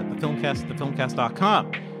TVs at The Filmcast,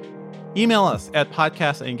 thefilmcast.com. Email us at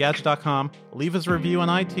podcast@engadget.com. Leave us a review on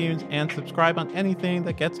iTunes and subscribe on anything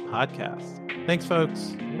that gets podcasts. Thanks,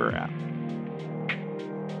 folks. We're out.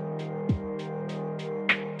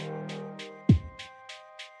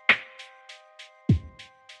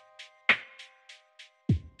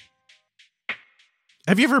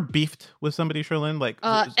 Have you ever beefed with somebody, Cherlynn? Like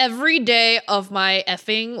every day of my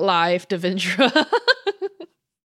effing life, Devindra.